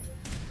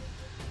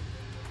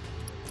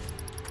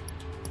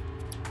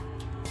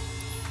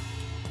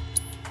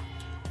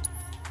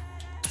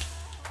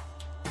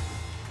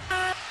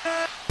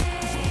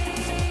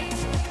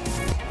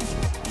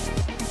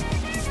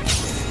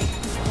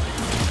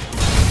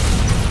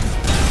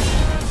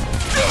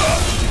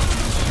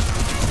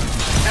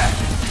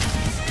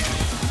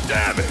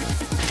 Damn it!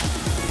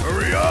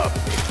 Hurry up!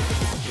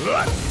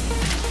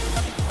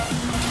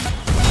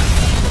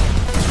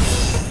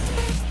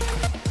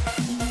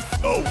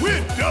 Oh,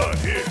 we're done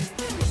here!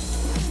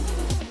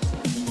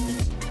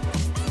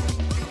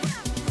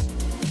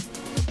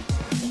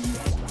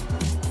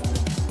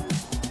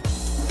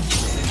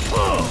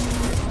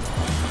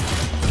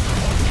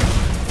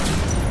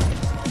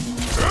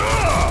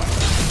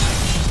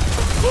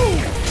 Ooh,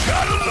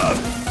 gotta love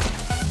it!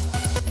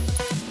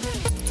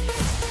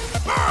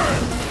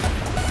 Burn!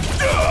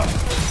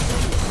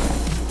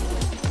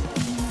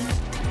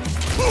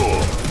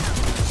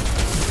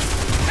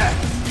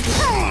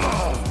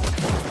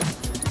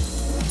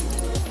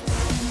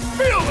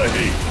 Feel the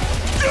heat!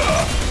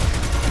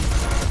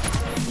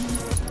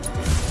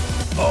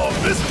 Oh,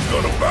 this is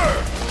gonna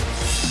burn!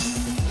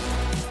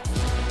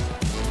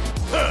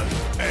 Huh,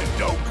 and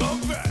don't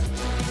come back!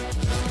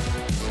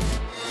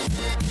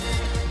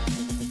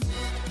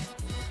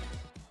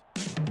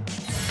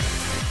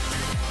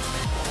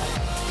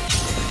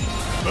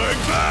 Bang,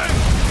 bang!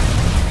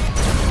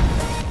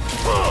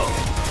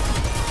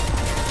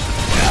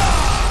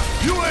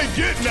 You ain't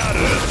getting out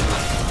of this!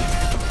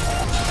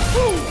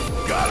 Ooh,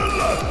 gotta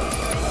love it!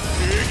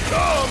 Here it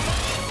comes!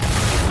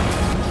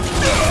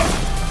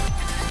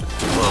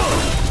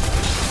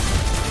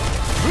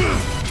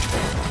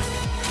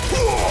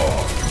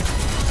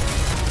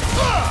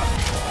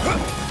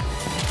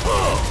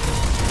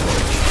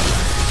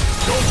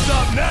 Don't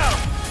stop now!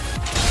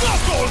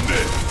 Fuck on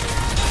this!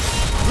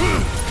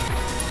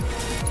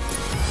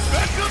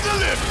 Special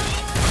delivery!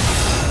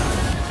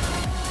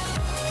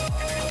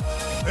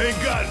 Ain't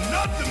got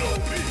nothing on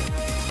me!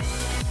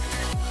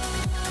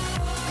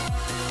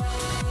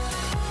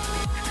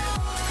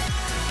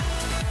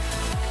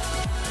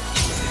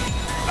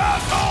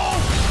 Asshole!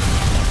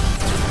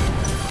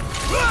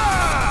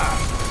 Ah!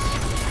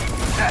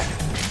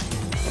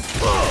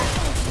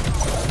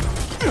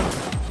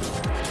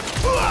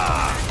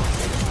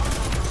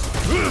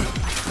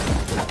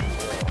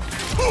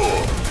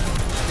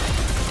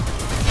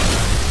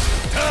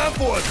 Time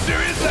for a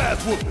serious ass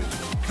whooping!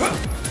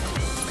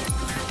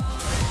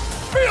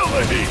 Feel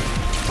the heat!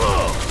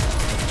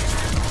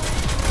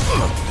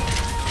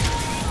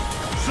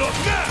 Suck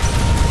now!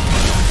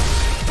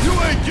 You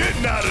ain't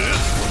getting out of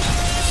this one!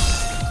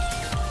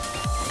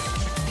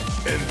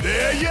 And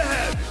there you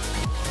have it!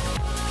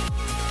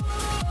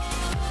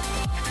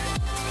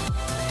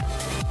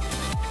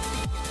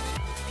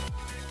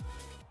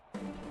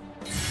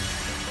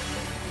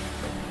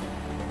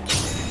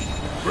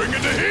 Bring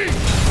in the heat!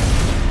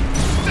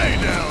 Stay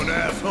down,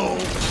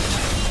 asshole!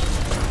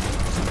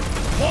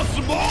 Want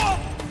some more?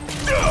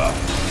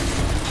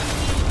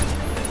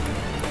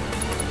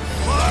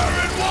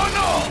 Firing one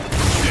off!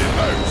 It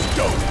hurts,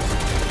 don't it?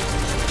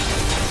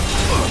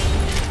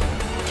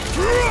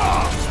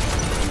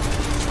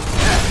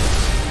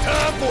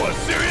 Time for a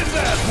serious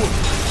ass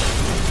whooping!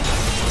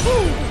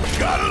 Ooh,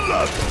 gotta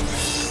love it!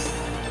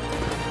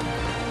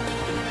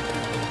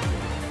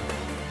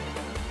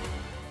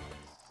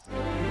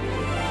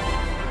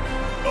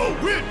 Oh,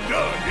 we're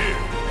done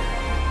here!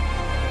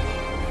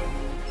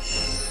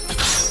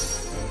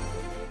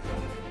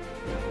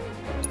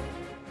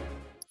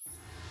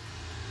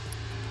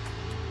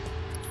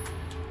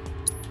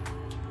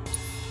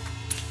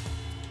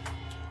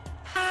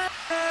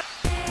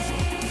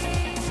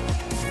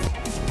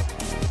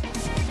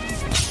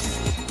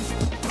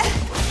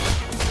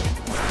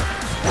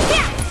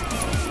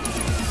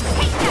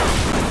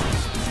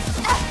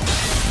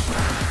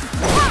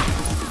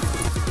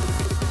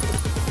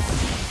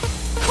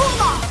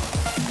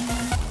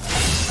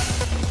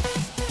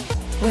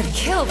 Would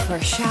kill for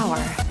a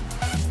shower.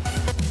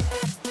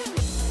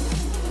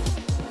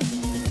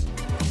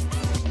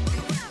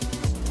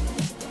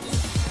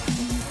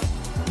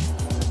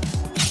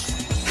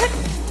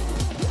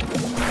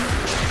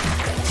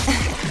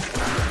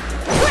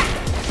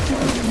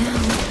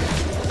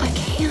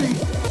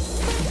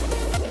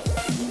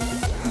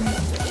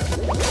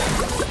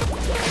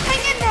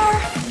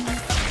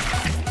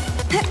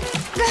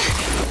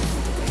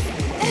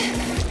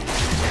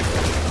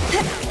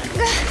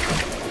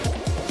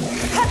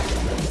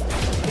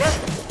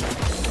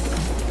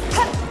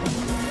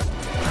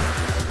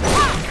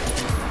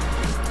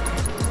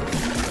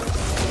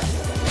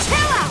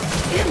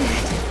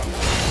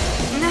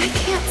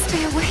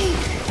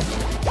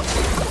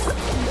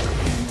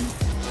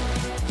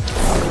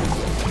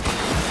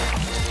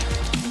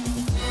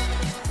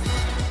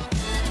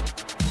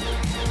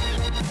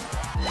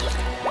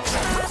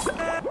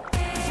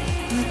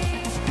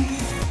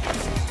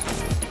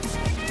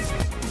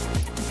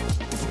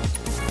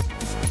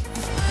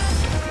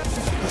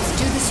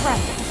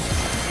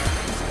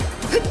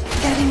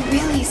 Getting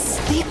really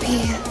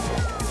sleepy.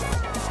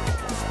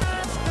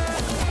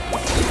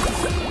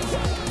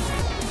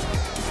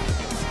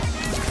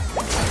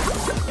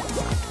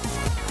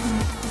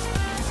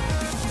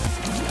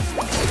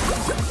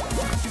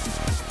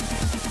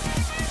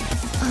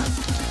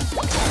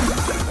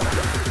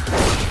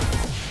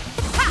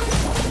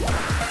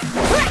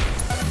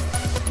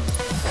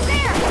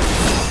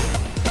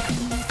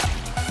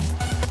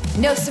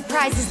 No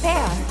surprises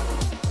there.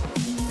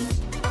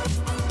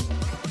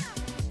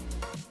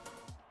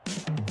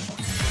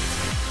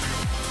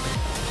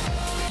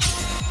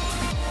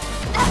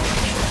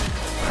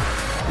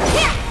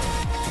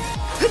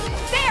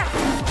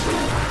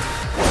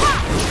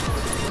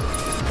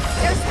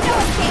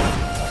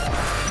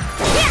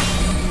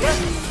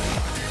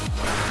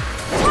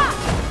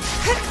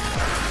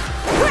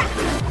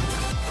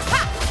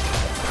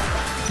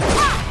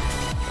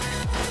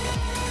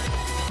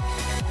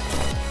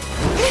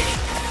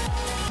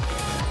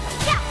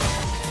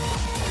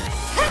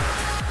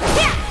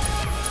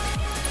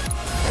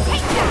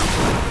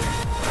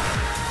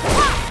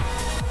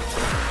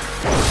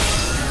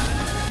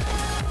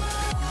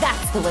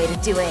 The way to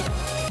do it.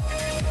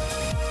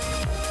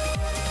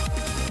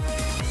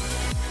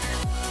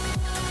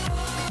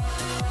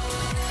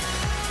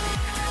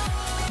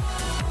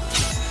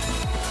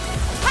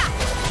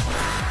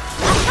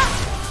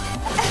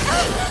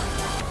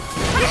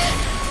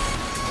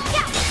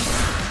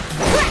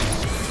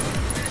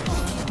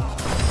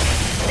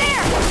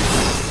 There!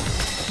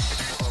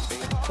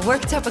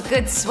 Worked up a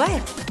good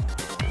sweat.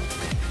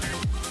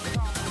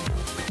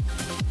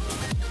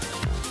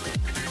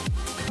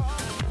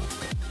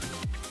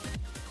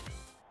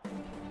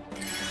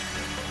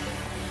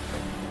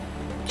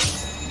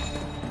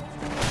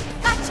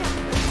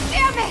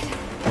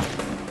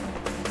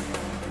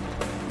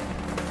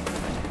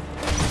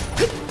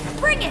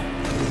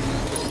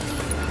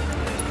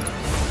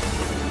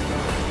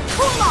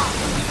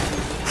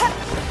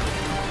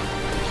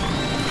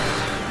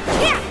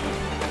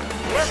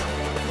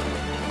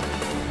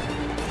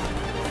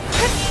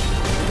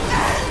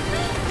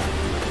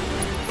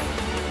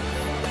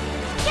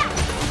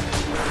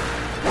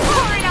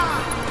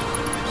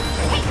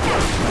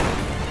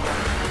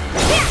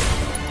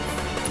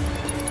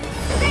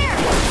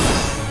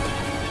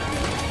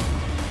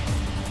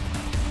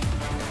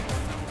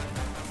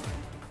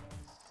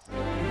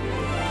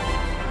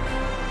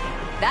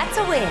 That's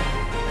a win.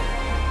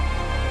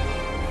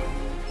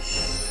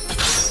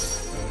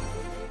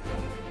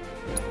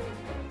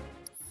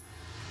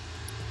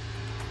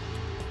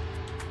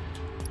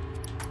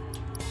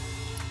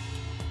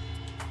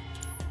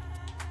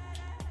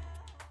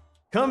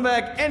 Come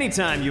back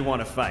anytime you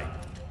want to fight.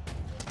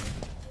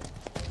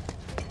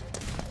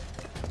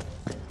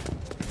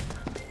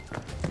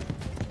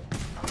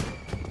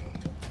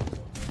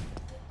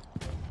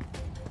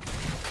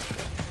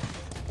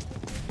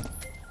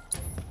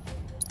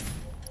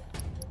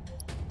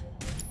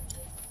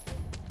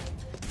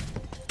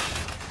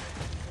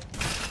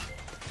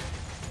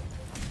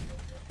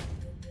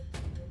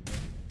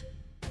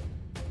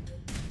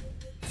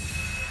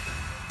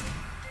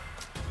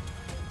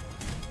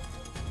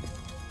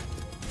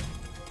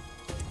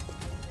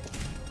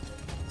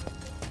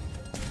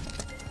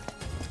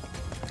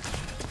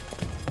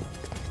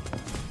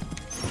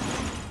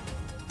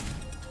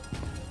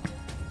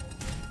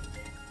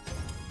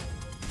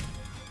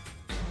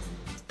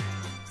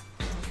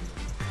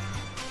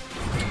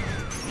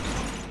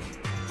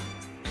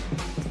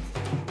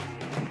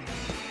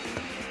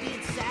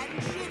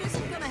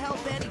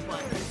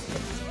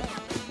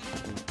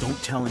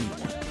 Don't tell anyone.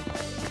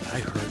 But I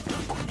heard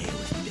Don Corneo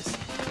is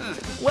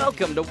missing.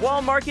 Welcome to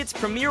Wall Market's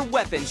premier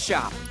weapon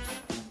shop.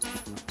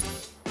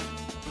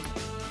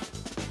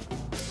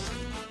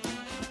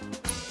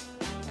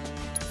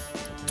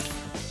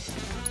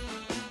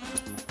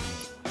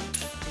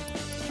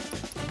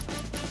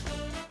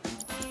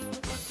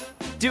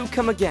 Do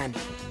come again.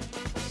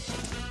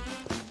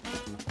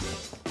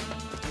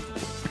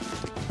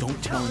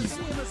 Don't tell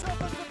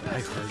anyone.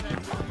 heard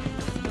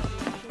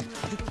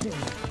you.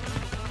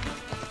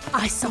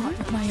 I saw it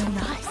with my own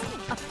eyes.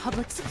 A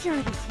public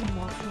security team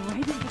walked right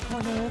into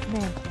Corneo's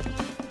mansion.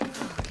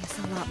 Oh, I guess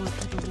a lot more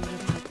people made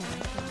it out than I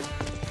thought.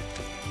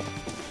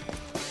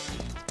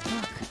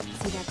 Look,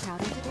 see that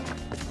crowd over there?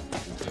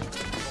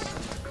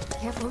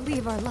 Can't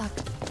believe our luck.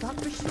 Thought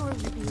for sure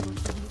we'd be able to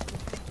meet them.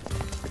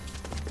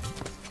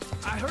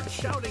 I heard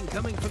shouting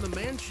coming from the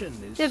mansion.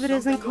 If it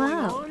isn't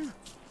Cloud.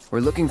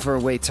 We're looking for a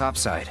way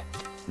topside.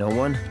 No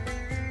one?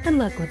 And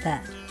luck with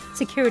that.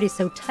 Security's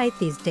so tight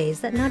these days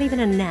that not even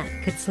a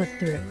gnat could slip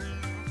through.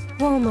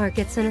 Wall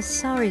Market's in a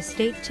sorry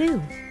state,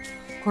 too.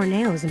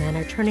 Corneo's men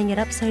are turning it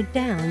upside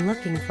down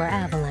looking for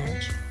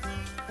Avalanche.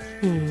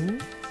 The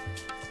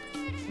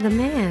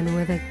man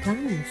with a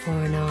gun for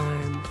an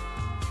arm.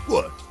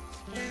 What?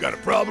 Got a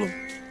problem?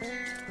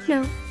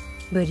 No,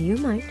 but you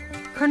might.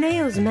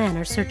 Corneo's men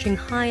are searching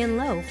high and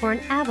low for an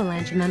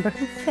Avalanche member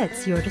who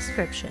fits your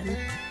description.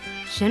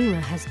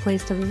 Shinra has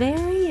placed a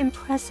very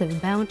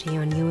impressive bounty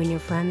on you and your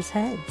friends'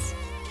 heads.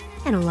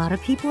 And a lot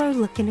of people are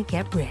looking to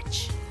get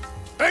rich.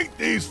 Ain't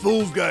these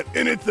fools got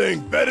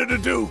anything better to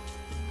do?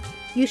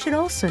 You should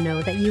also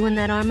know that you and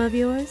that arm of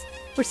yours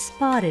were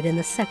spotted in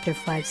the Sector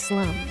 5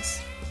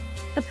 slums.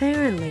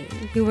 Apparently,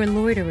 you were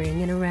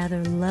loitering in a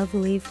rather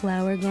lovely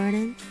flower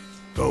garden.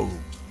 Oh,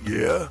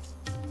 yeah?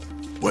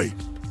 Wait.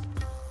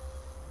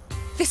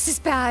 This is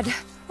bad.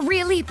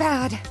 Really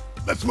bad.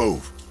 Let's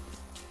move.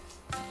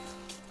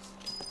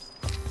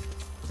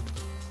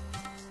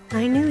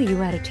 I knew you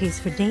had a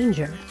taste for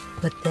danger,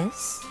 but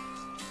this?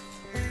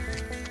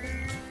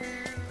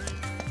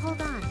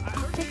 Hold on.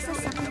 I'll fix us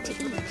something to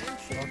eat.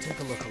 I'll take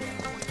a look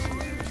around.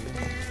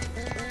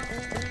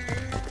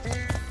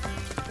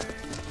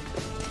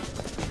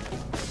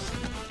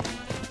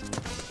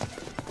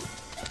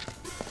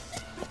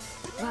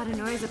 A lot of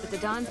noise up at the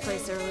Don's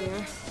place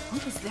earlier.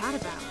 What was that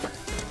about?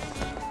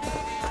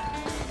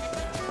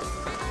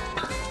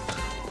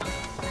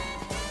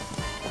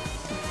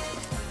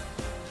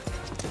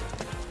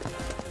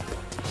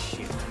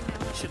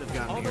 Should have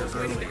gotten here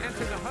earlier. To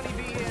enter the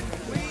Honeybee Inn,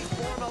 please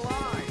form a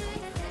line.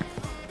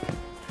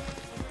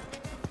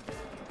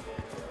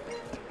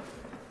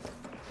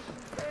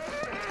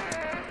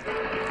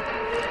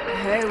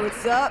 Hey,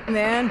 what's up,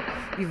 man?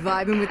 You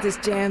vibing with this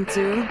jam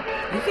too?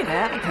 You can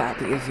have a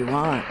copy if you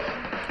want.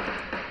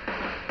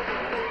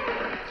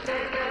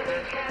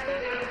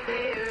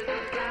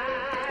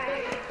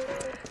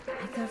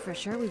 I thought for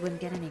sure we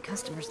wouldn't get any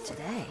customers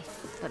today,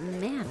 but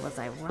man, was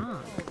I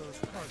wrong.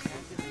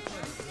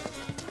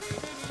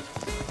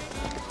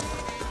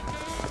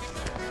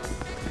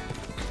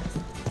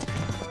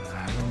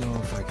 I don't know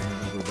if I can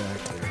ever go back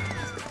there.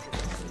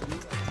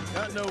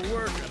 Got no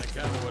work on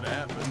account of what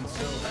happened,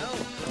 so hell.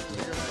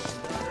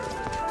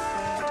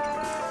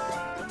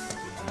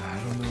 I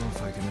don't know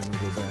if I can ever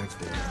go back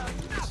there.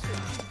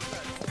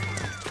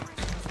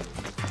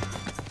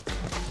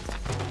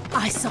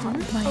 I saw it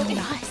with my own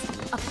eyes.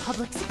 A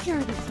public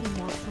security team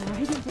walked right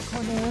into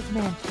Corneo's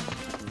mansion.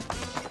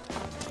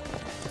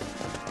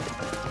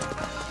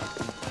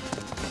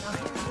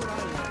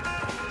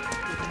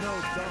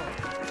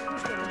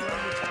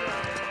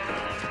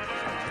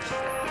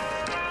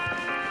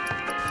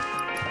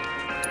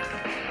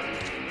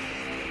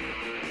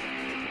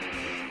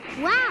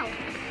 Wow,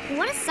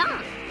 what a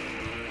song.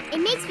 It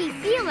makes me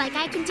feel like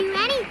I can do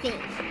anything.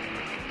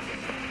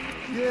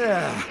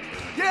 Yeah!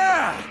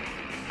 Yeah!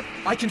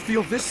 I can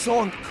feel this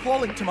song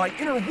calling to my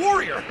inner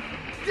warrior!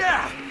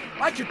 Yeah!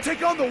 I can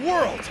take on the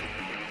world!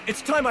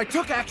 It's time I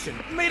took action,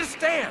 made a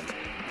stand!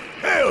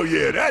 Hell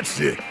yeah, that's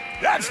it.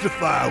 That's the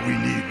fire we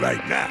need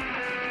right now.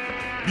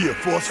 Be a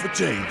force for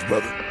change,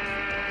 brother.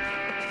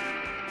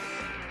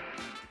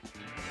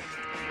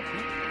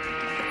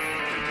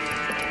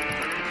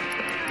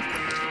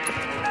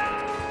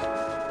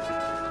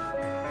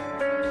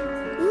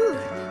 Ooh,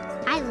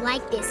 I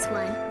like this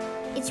one.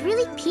 It's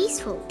really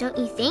peaceful, don't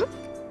you think?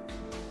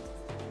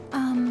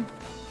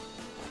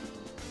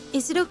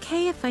 Is it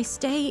okay if I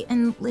stay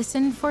and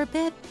listen for a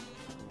bit?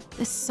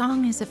 This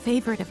song is a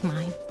favorite of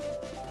mine.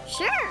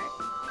 Sure.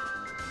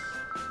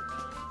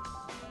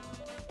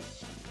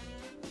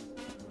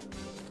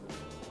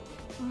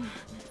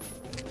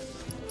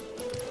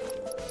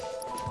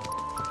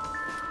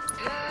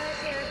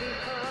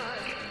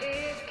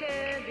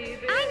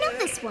 I know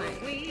this one.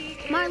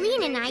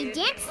 Marlene and I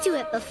danced to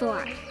it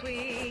before.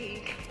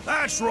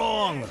 That's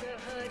wrong.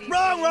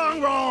 Wrong, wrong,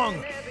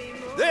 wrong.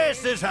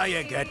 This is how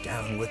you get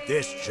down with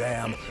this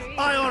jam.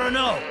 I ought to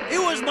know. It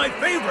was my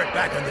favorite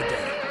back in the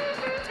day.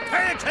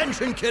 Pay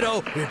attention,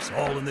 kiddo. It's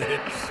all in the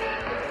hits.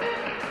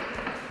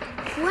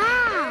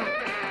 Wow.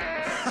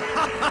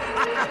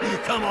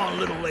 Come on,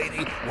 little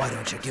lady. Why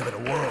don't you give it a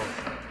whirl?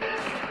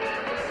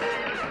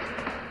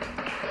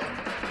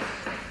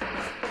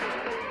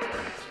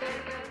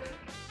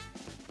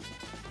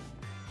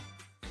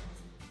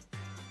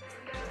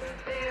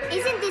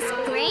 Isn't this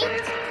great?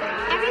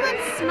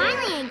 Everyone's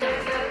smiling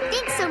again.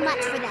 Thanks so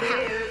much for the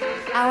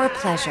help. Our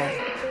pleasure.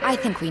 I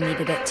think we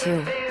needed it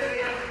too.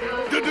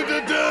 Da, da, da,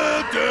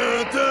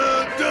 da,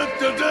 da, da,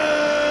 da,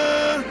 da.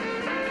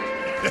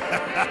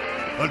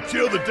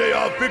 Until the day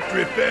our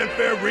victory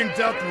fanfare rings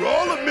out through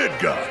all of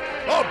Midgard,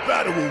 our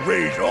battle will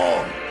rage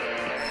on.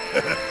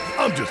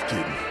 I'm just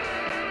kidding.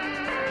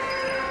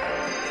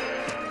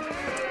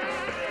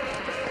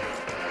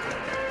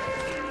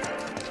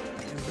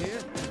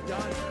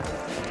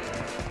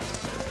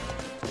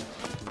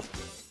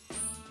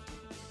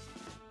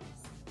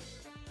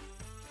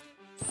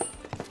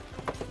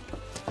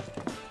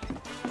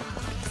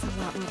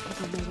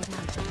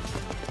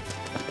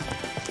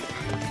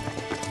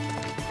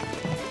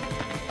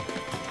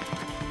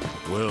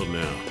 Well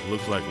now,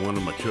 looks like one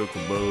of my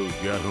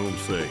chocobos got home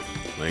safe.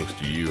 Thanks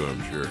to you,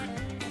 I'm sure.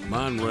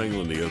 Mind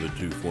wrangling the other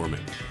two for me.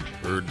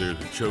 Heard there's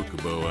a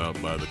chocobo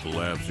out by the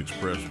collapsed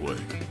expressway.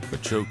 A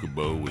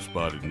chocobo was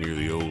spotted near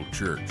the old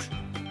church.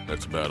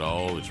 That's about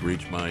all that's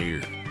reached my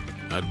ear.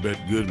 I'd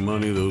bet good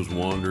money those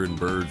wandering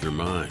birds are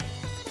mine.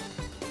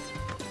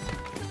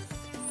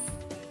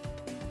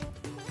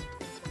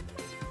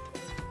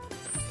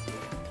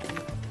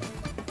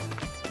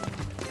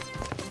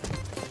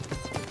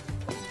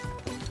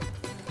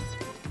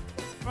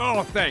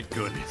 Oh, thank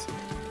goodness.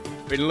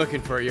 Been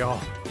looking for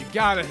y'all. You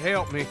gotta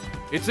help me.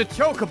 It's the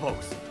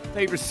chocobos.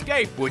 They've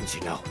escaped, wouldn't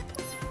you know?